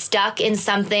and get stuck in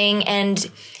something.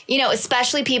 And, you know,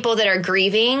 especially people that are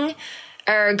grieving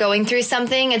or going through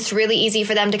something, it's really easy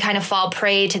for them to kind of fall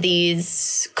prey to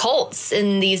these cults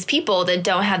and these people that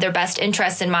don't have their best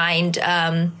interests in mind.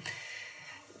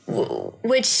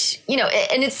 Which, you know,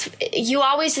 and it's, you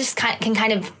always just can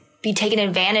kind of be taken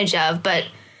advantage of. But,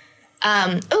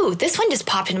 this one just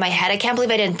popped into my head. I can't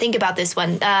believe I didn't think about this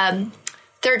one.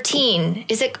 13.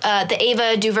 Is it the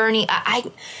Ava DuVernay?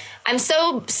 I'm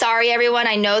so sorry, everyone.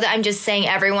 I know that I'm just saying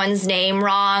everyone's name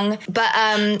wrong. But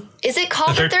is it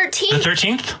called the 13th? The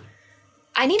 13th?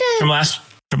 I need to...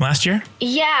 From last year?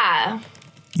 Yeah.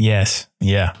 Yes.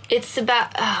 Yeah. It's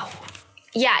about...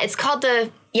 yeah, it's called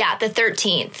the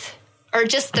 13th. Or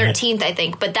just 13th, I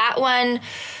think. But that one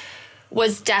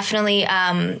was definitely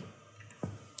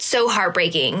so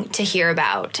heartbreaking to hear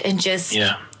about. And just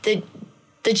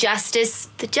the justice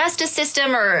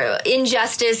system or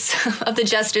injustice of the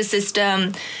justice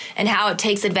system and how it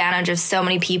takes advantage of so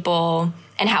many people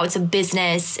and how it's a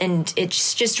business and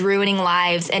it's just ruining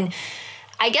lives. And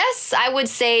I guess I would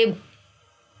say,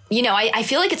 you know, I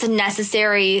feel like it's a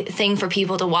necessary thing for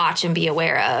people to watch and be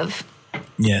aware of.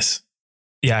 Yes.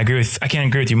 Yeah, I can't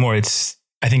agree with you more.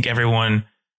 I think everyone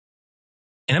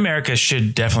in America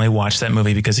should definitely watch that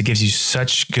movie because it gives you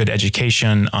such good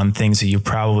education on things that you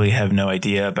probably have no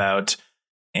idea about,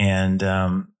 and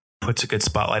puts a good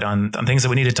spotlight on things that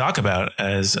we need to talk about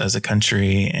as a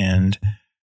country. And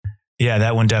yeah,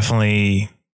 that one definitely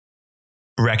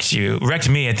wrecked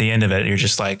me at the end of it. You're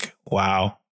just like,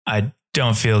 wow, I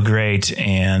don't feel great.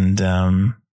 And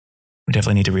we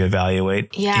definitely need to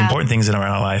reevaluate the important things in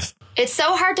our life. It's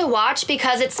so hard to watch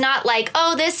because it's not like,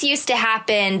 oh, this used to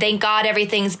happen. Thank God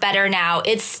everything's better now.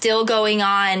 It's still going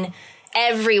on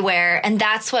everywhere. And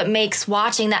that's what makes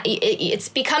watching that. It's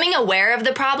becoming aware of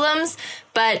the problems,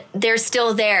 but they're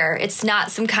still there. It's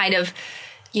not some kind of,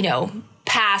 you know,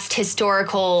 past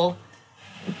historical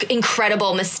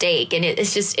incredible mistake. And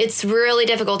it's really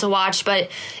difficult to watch,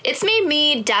 but it's made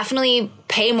me definitely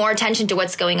pay more attention to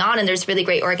what's going on. And there's really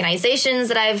great organizations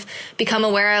that I've become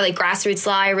aware of, like Grassroots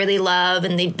Law I really love,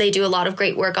 and they do a lot of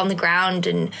great work on the ground.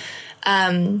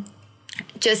 And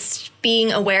just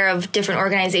being aware of different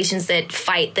organizations that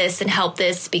fight this and help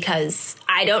this, because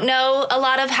I don't know a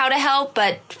lot of how to help,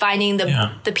 but finding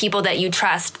the people that you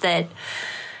trust that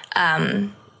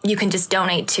you can just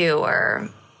donate to or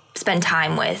spend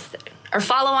time with or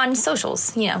follow on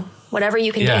socials, you know, whatever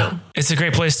you can do. It's a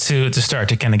great place to start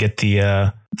to kind of get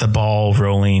the ball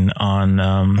rolling on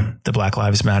the Black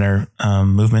Lives Matter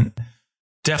movement.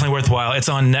 Definitely worthwhile. It's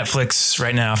on Netflix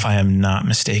right now, if I am not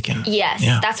mistaken. Yes,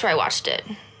 that's where I watched it.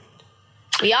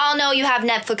 We all know you have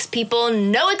Netflix, people.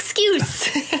 No excuse.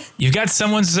 You got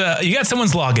someone's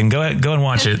login. Go and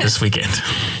watch it this weekend.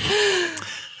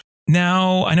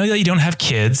 Now, I know that you don't have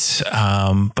kids,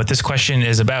 but this question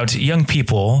is about young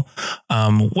people.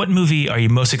 What movie are you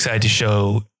most excited to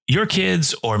show your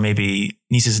kids, or maybe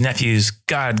nieces, nephews,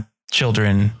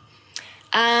 godchildren?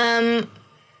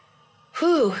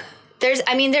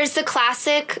 There's the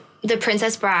classic, The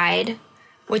Princess Bride,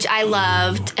 which I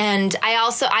loved. And I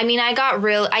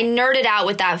nerded out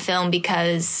with that film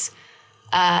because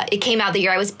it came out the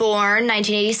year I was born,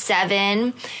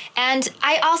 1987. And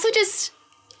I also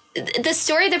the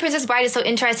story of The Princess Bride is so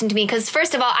interesting to me because,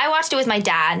 first of all, I watched it with my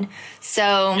dad.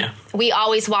 So we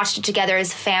always watched it together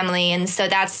as a family. And so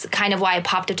that's kind of why it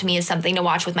popped up to me as something to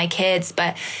watch with my kids.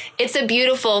 But it's a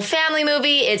beautiful family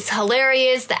movie. It's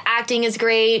hilarious. The acting is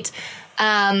great.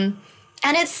 And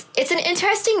it's an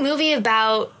interesting movie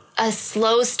about a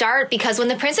slow start, because when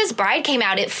The Princess Bride came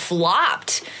out, it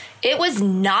flopped. It was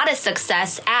not a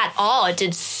success at all. It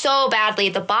did so badly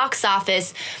at the box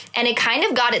office, and it kind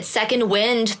of got its second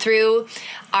wind through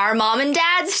our mom and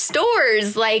dad's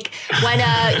stores. Like when,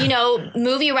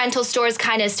 movie rental stores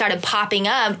kind of started popping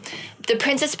up, The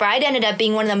Princess Bride ended up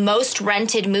being one of the most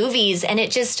rented movies, and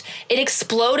it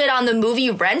exploded on the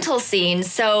movie rental scene.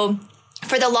 So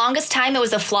for the longest time, it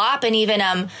was a flop, and even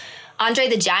Andre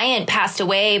the Giant passed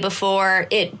away before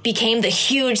it became the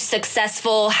huge,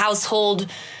 successful household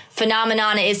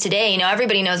phenomenon it is today. You know,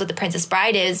 everybody knows what The Princess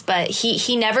Bride is, but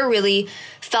he never really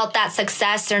felt that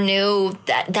success or knew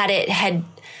that it had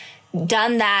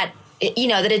done that, you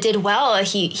know, that it did well.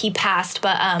 He passed,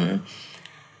 but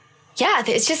yeah,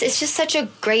 it's just such a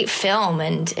great film,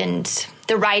 and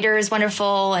the writer is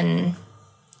wonderful, and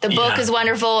the book is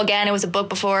wonderful. Again, it was a book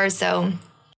before, so.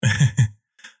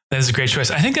 That is a great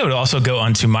choice. I think that would also go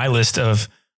onto my list of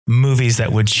movies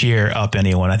that would cheer up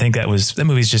anyone. I think that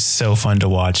movie's just so fun to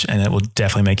watch, and it will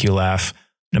definitely make you laugh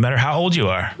no matter how old you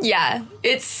are. Yeah,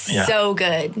 it's so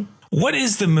good. What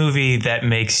is the movie that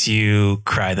makes you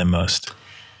cry the most?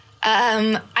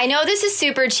 I know this is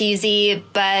super cheesy,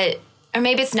 or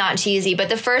maybe it's not cheesy, but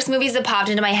the first movies that popped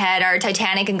into my head are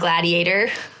Titanic and Gladiator.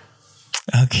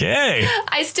 Okay.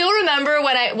 I still remember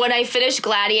when I finished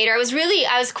Gladiator. I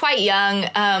was quite young,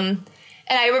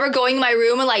 and I remember going in my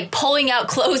room and like pulling out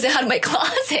clothes out of my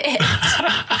closet,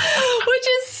 which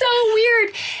is so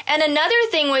weird. And another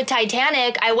thing with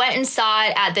Titanic, I went and saw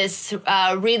it at this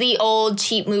really old,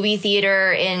 cheap movie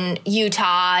theater in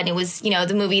Utah, and it was, you know,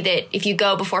 the movie that if you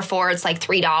go before 4, it's like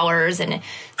 $3, and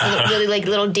it's a really like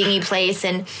little dingy place.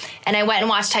 And I went and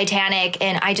watched Titanic,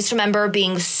 and I just remember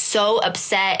being so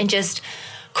upset and just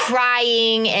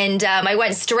crying, and I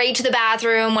went straight to the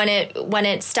bathroom when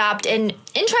it stopped. And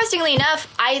interestingly enough,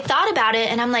 I thought about it,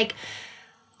 and I'm like,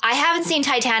 I haven't seen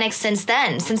Titanic since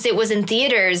it was in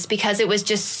theaters, because it was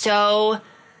just so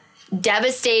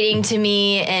devastating to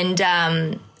me. And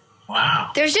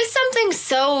wow, there's just something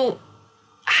so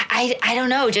I don't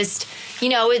know, just, you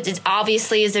know, it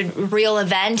obviously is a real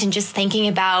event, and just thinking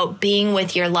about being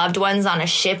with your loved ones on a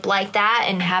ship like that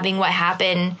and having what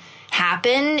happen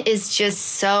is just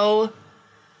so,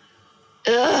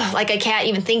 like I can't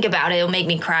even think about it. It'll make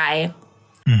me cry.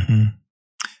 Mm-hmm.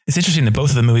 It's interesting that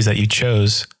both of the movies that you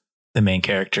chose, the main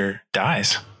character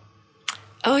dies.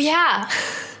 Oh yeah.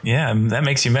 Yeah, that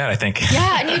makes you mad, I think.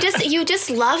 Yeah, and you just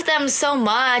love them so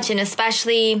much, and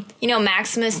especially, you know,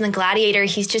 Maximus in The Gladiator,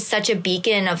 he's just such a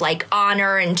beacon of like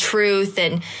honor and truth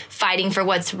and fighting for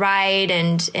what's right,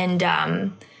 and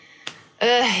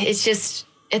it's just,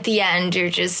 at the end, you're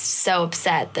just so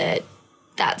upset that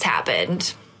that's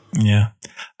happened. Yeah,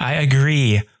 I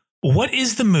agree. What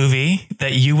is the movie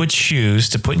that you would choose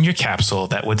to put in your capsule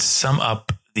that would sum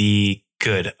up the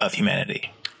good of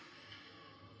humanity?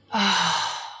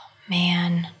 Oh,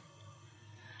 man.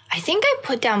 I think I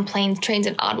put down Planes, Trains,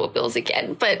 and Automobiles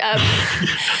again. But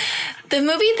the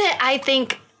movie that I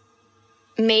think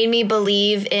made me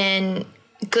believe in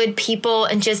good people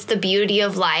and just the beauty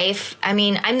of life. I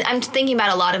mean, I'm thinking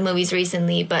about a lot of movies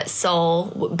recently, but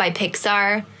Soul by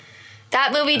Pixar,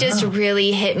 that movie just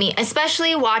really hit me,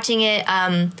 especially watching it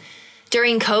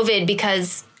during COVID,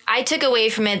 because I took away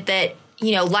from it that,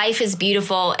 you know, life is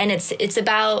beautiful, and it's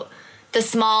about the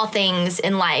small things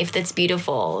in life that's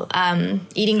beautiful.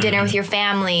 Eating dinner with your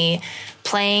family,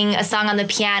 playing a song on the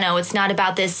piano. It's not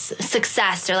about this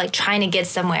success or like trying to get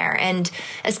somewhere. And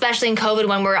especially in COVID,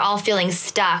 when we're all feeling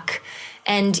stuck,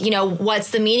 and, you know,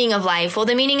 what's the meaning of life? Well,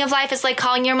 the meaning of life is like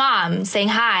calling your mom, saying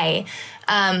hi.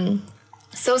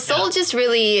 So Soul just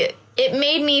really, it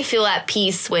made me feel at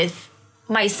peace with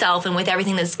myself and with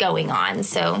everything that's going on.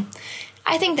 So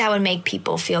I think that would make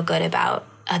people feel good about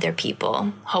other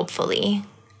people, hopefully.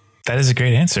 That is a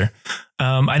great answer.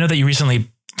 I know that you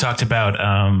recently talked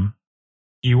about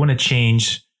you want to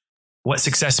change what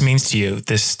success means to you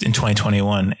this in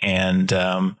 2021, and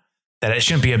that it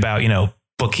shouldn't be about, you know,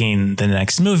 booking the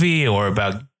next movie or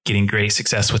about getting great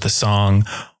success with a song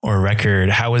or a record.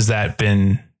 How has that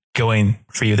been going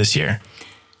for you this year?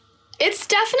 It's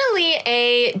definitely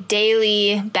a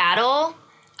daily battle.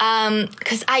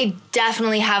 Because I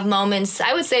definitely have moments,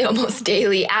 I would say almost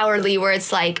daily, hourly, where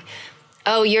it's like,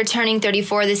 oh, you're turning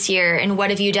 34 this year, and what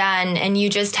have you done? And you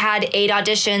just had 8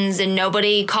 auditions and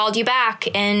nobody called you back,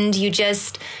 and you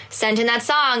just sent in that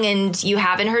song and you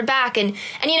haven't heard back. And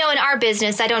you know, in our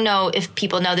business, I don't know if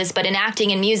people know this, but in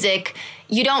acting and music,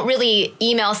 you don't really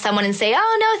email someone and say,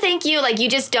 oh, no, thank you. Like, you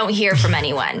just don't hear from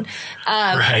anyone.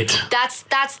 Right.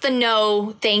 That's the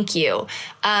no, thank you.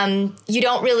 You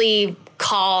don't really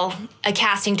call a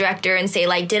casting director and say,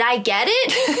 like, did I get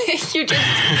it? You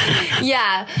just,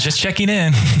 yeah. Just checking in.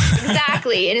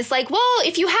 Exactly. And it's like, well,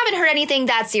 if you haven't heard anything,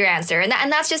 that's your answer. And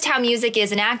that's just how music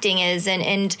is and acting is.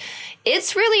 And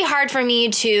it's really hard for me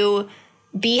to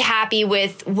be happy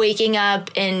with waking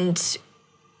up and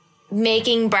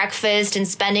making breakfast and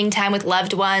spending time with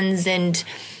loved ones and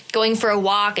going for a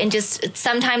walk. And just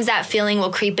sometimes that feeling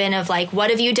will creep in of like, what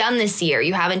have you done this year?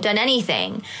 You haven't done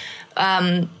anything.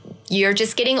 You're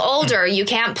just getting older. You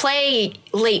can't play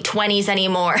late 20s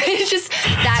anymore. It's just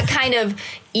that kind of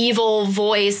evil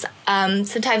voice.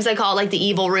 Sometimes I call it like the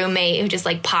evil roommate who just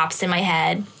like pops in my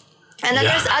head. And then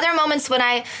there's other moments when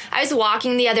I was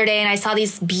walking the other day and I saw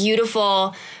these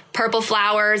beautiful purple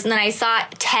flowers, and then I saw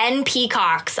 10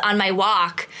 peacocks on my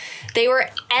walk. They were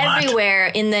everywhere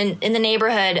in the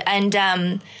neighborhood, and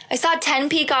I saw 10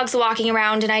 peacocks walking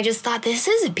around, and I just thought, this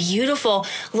is beautiful.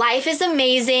 Life is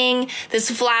amazing.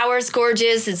 This flower's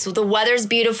gorgeous. The weather's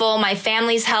beautiful. My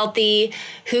family's healthy.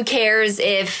 Who cares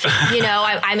if,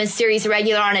 I'm a series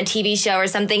regular on a TV show or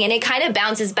something? And it kind of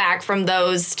bounces back from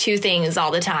those two things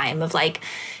all the time of like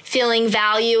feeling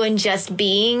value and just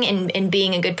being and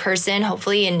being a good person,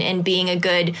 hopefully, and being a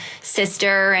good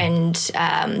sister and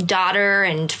daughter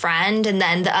and friend. And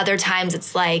then the other times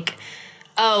it's like,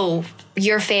 oh,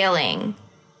 you're failing.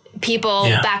 People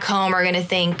back home are going to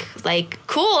think like,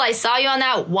 cool, I saw you on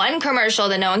that one commercial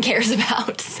that no one cares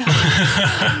about. So,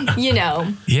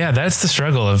 Yeah, that's the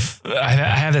struggle of, I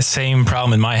have the same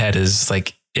problem in my head is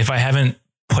like, if I haven't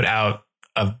put out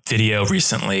a video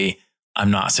recently, I'm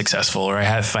not successful, or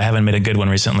if I haven't made a good one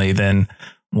recently, then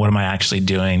what am I actually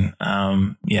doing?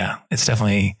 It's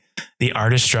definitely the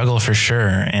artist struggle for sure.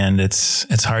 And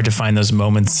it's hard to find those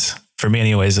moments for me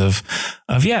anyways of,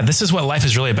 this is what life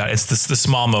is really about. It's the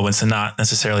small moments and not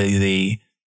necessarily the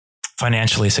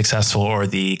financially successful or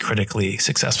the critically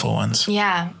successful ones.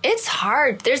 Yeah, it's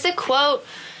hard. There's a quote,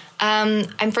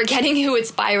 I'm forgetting who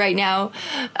it's by right now.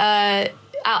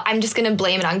 I'm just going to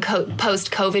blame it on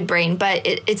post-COVID brain, but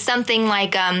it's something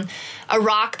like a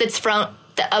rock that's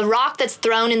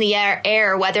thrown in the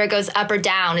air, whether it goes up or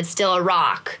down, it's still a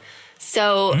rock.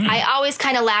 So I always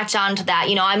kind of latch on to that.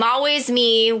 I'm always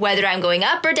me, whether I'm going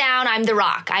up or down, I'm the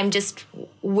rock.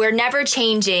 We're never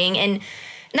changing. And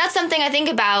that's something I think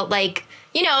about, like,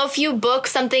 if you book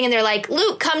something and they're like,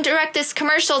 Luke, come direct this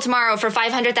commercial tomorrow for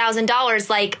 $500,000,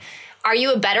 like, are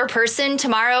you a better person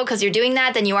tomorrow because you're doing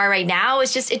that than you are right now?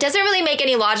 It's just, it doesn't really make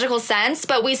any logical sense,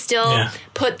 but we still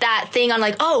put that thing on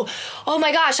like, oh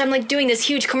my gosh, I'm like doing this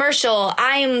huge commercial.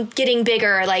 I'm getting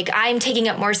bigger. Like I'm taking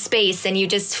up more space. And you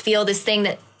just feel this thing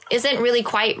that isn't really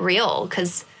quite real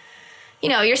because,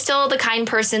 you're still the kind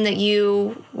person that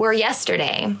you were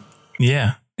yesterday.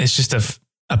 Yeah. It's just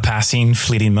a passing,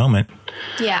 fleeting moment.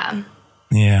 Yeah.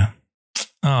 Yeah.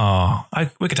 Oh,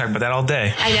 we could talk about that all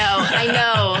day. I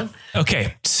know.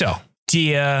 Okay, so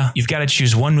Dia, you've got to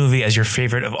choose one movie as your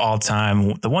favorite of all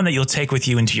time, the one that you'll take with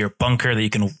you into your bunker that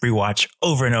you can rewatch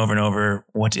over and over and over.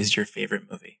 What is your favorite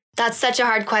movie? That's such a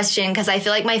hard question because I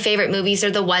feel like my favorite movies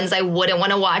are the ones I wouldn't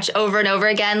want to watch over and over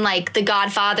again. Like The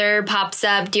Godfather pops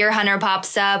up, Deer Hunter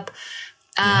pops up.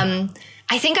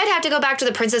 I think I'd have to go back to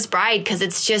The Princess Bride because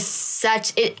it's just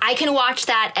I can watch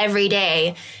that every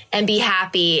day and be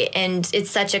happy. And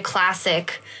it's such a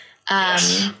classic.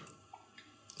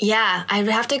 Yeah, I'd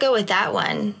have to go with that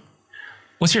one.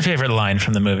 What's your favorite line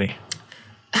from the movie?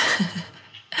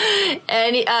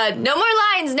 No more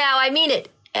lines now. I mean it.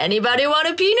 Anybody want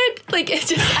a peanut? Like, it's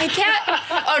just, I can't.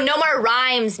 Oh, no more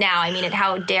rhymes now. I mean it.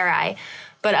 How dare I?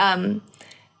 But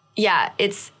yeah,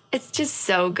 it's just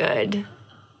so good.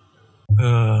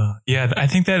 I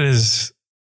think it's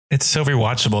so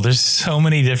rewatchable. There's so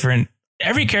many different,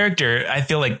 every character, I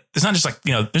feel like there's not just like,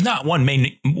 there's not one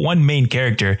main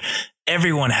character.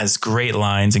 Everyone has great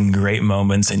lines and great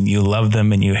moments and you love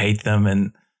them and you hate them.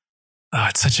 And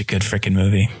it's such a good freaking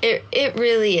movie. It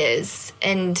really is.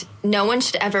 And no one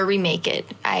should ever remake it.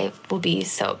 I will be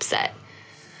so upset.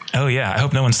 Oh yeah. I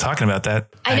hope no one's talking about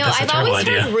that. I know. I've always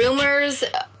heard rumors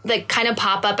that kind of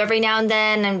pop up every now and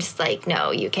then. I'm just like,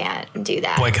 no, you can't do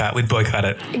that. We'd boycott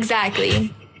it.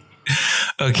 Exactly.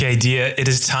 Okay, Dia, it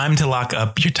is time to lock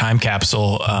up your time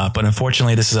capsule. But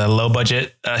unfortunately, this is a low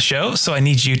budget show. So I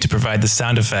need you to provide the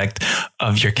sound effect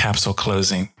of your capsule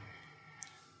closing.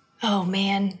 Oh,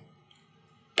 man.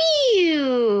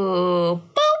 Pew!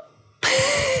 Boop!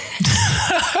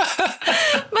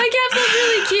 My capsule's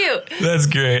really cute. That's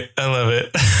great. I love it.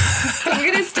 I'm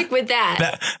going to stick with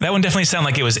that. That one definitely sounded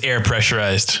like it was air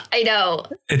pressurized. I know.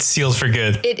 It's sealed for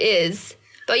good. It is.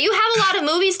 But you have a lot of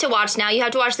movies to watch now. You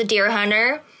have to watch The Deer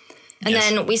Hunter. And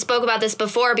then we spoke about this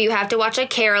before, but you have to watch a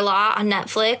Care-a-Lot on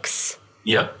Netflix.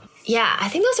 Yep. Yeah, I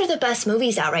think those are the best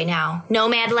movies out right now.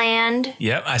 Nomadland.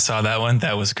 Yep, I saw that one.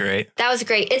 That was great. That was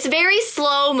great. It's very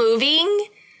slow moving,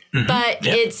 but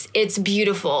it's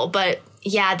beautiful. But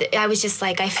yeah, I was just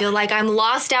like, I feel like I'm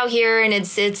lost out here, and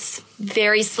it's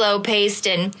very slow paced,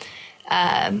 and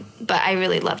but I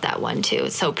really love that one too.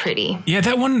 It's so pretty. Yeah,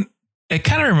 that one. It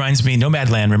kind of reminds me,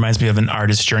 Nomadland reminds me of an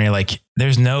artist's journey. Like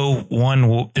there's no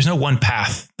one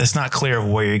path. That's not clear of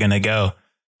where you're going to go.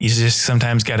 You just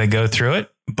sometimes got to go through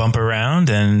it, bump around,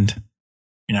 and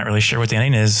you're not really sure what the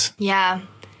ending is. Yeah.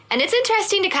 And it's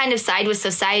interesting to kind of side with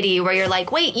society where you're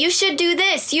like, wait, you should do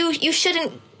this. You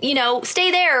shouldn't,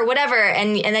 stay there or whatever.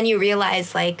 And then you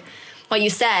realize, like what you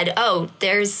said, oh,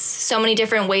 there's so many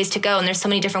different ways to go and there's so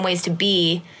many different ways to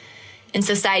be. And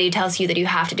society tells you that you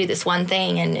have to do this one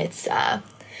thing. And it's, and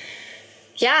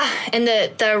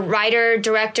the writer,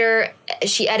 director,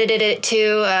 she edited it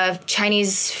too, a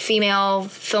Chinese female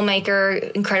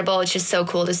filmmaker, incredible. It's just so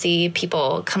cool to see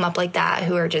people come up like that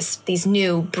who are just these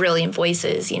new, brilliant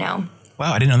voices,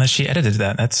 Wow, I didn't know that she edited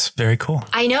that. That's very cool.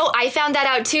 I know. I found that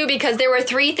out too because there were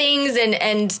 3 things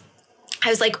and I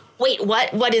was like, wait,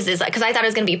 what is this? Because I thought it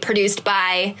was going to be produced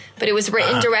by, but it was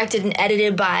written, directed, and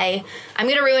edited by, I'm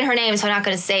going to ruin her name, so I'm not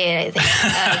going to say it, I think,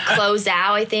 Chloe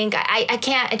Zhao, I think.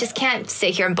 I just can't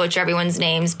sit here and butcher everyone's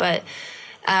names, but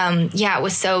it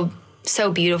was so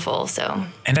beautiful, so.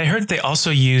 And I heard they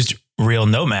also used real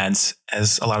nomads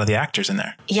as a lot of the actors in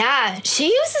there. Yeah, she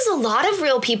uses a lot of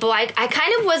real people. I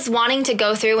kind of was wanting to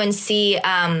go through and see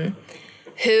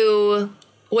who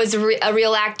was a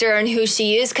real actor and who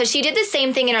she used, because she did the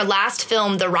same thing in her last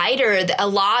film, The Rider. A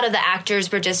lot of the actors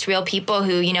were just real people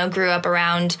who, grew up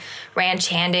around ranch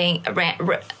handing,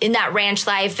 in that ranch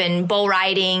life and bull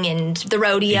riding and the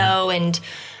rodeo. And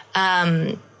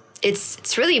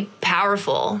it's really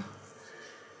powerful.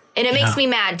 And it makes me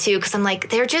mad too, because I'm like,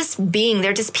 they're just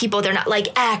people. They're not like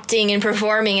acting and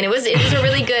performing. And it was a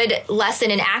really good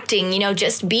lesson in acting,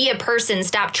 just be a person.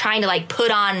 Stop trying to like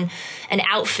put on an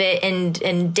outfit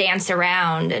and dance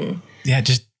around. And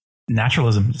just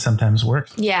naturalism sometimes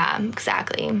works. Yeah,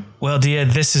 exactly. Well, Dia,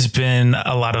 this has been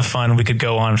a lot of fun. We could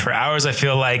go on for hours, I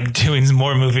feel like, doing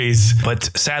more movies. But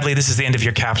sadly, this is the end of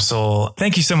your capsule.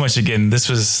 Thank you so much again. This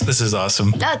is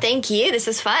awesome. No, thank you. This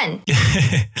is fun.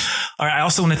 All right. I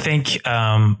also want to thank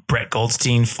Brett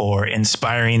Goldstein for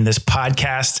inspiring this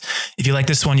podcast. If you like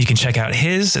this one, you can check out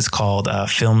his. It's called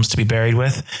Films to be Buried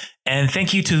With. And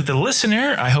thank you to the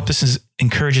listener. I hope this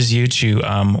encourages you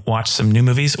to watch some new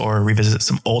movies or revisit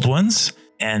some old ones.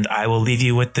 And I will leave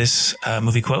you with this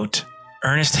movie quote.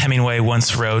 Ernest Hemingway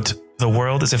once wrote, "The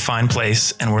world is a fine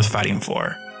place and worth fighting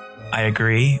for." I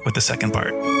agree with the second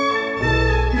part.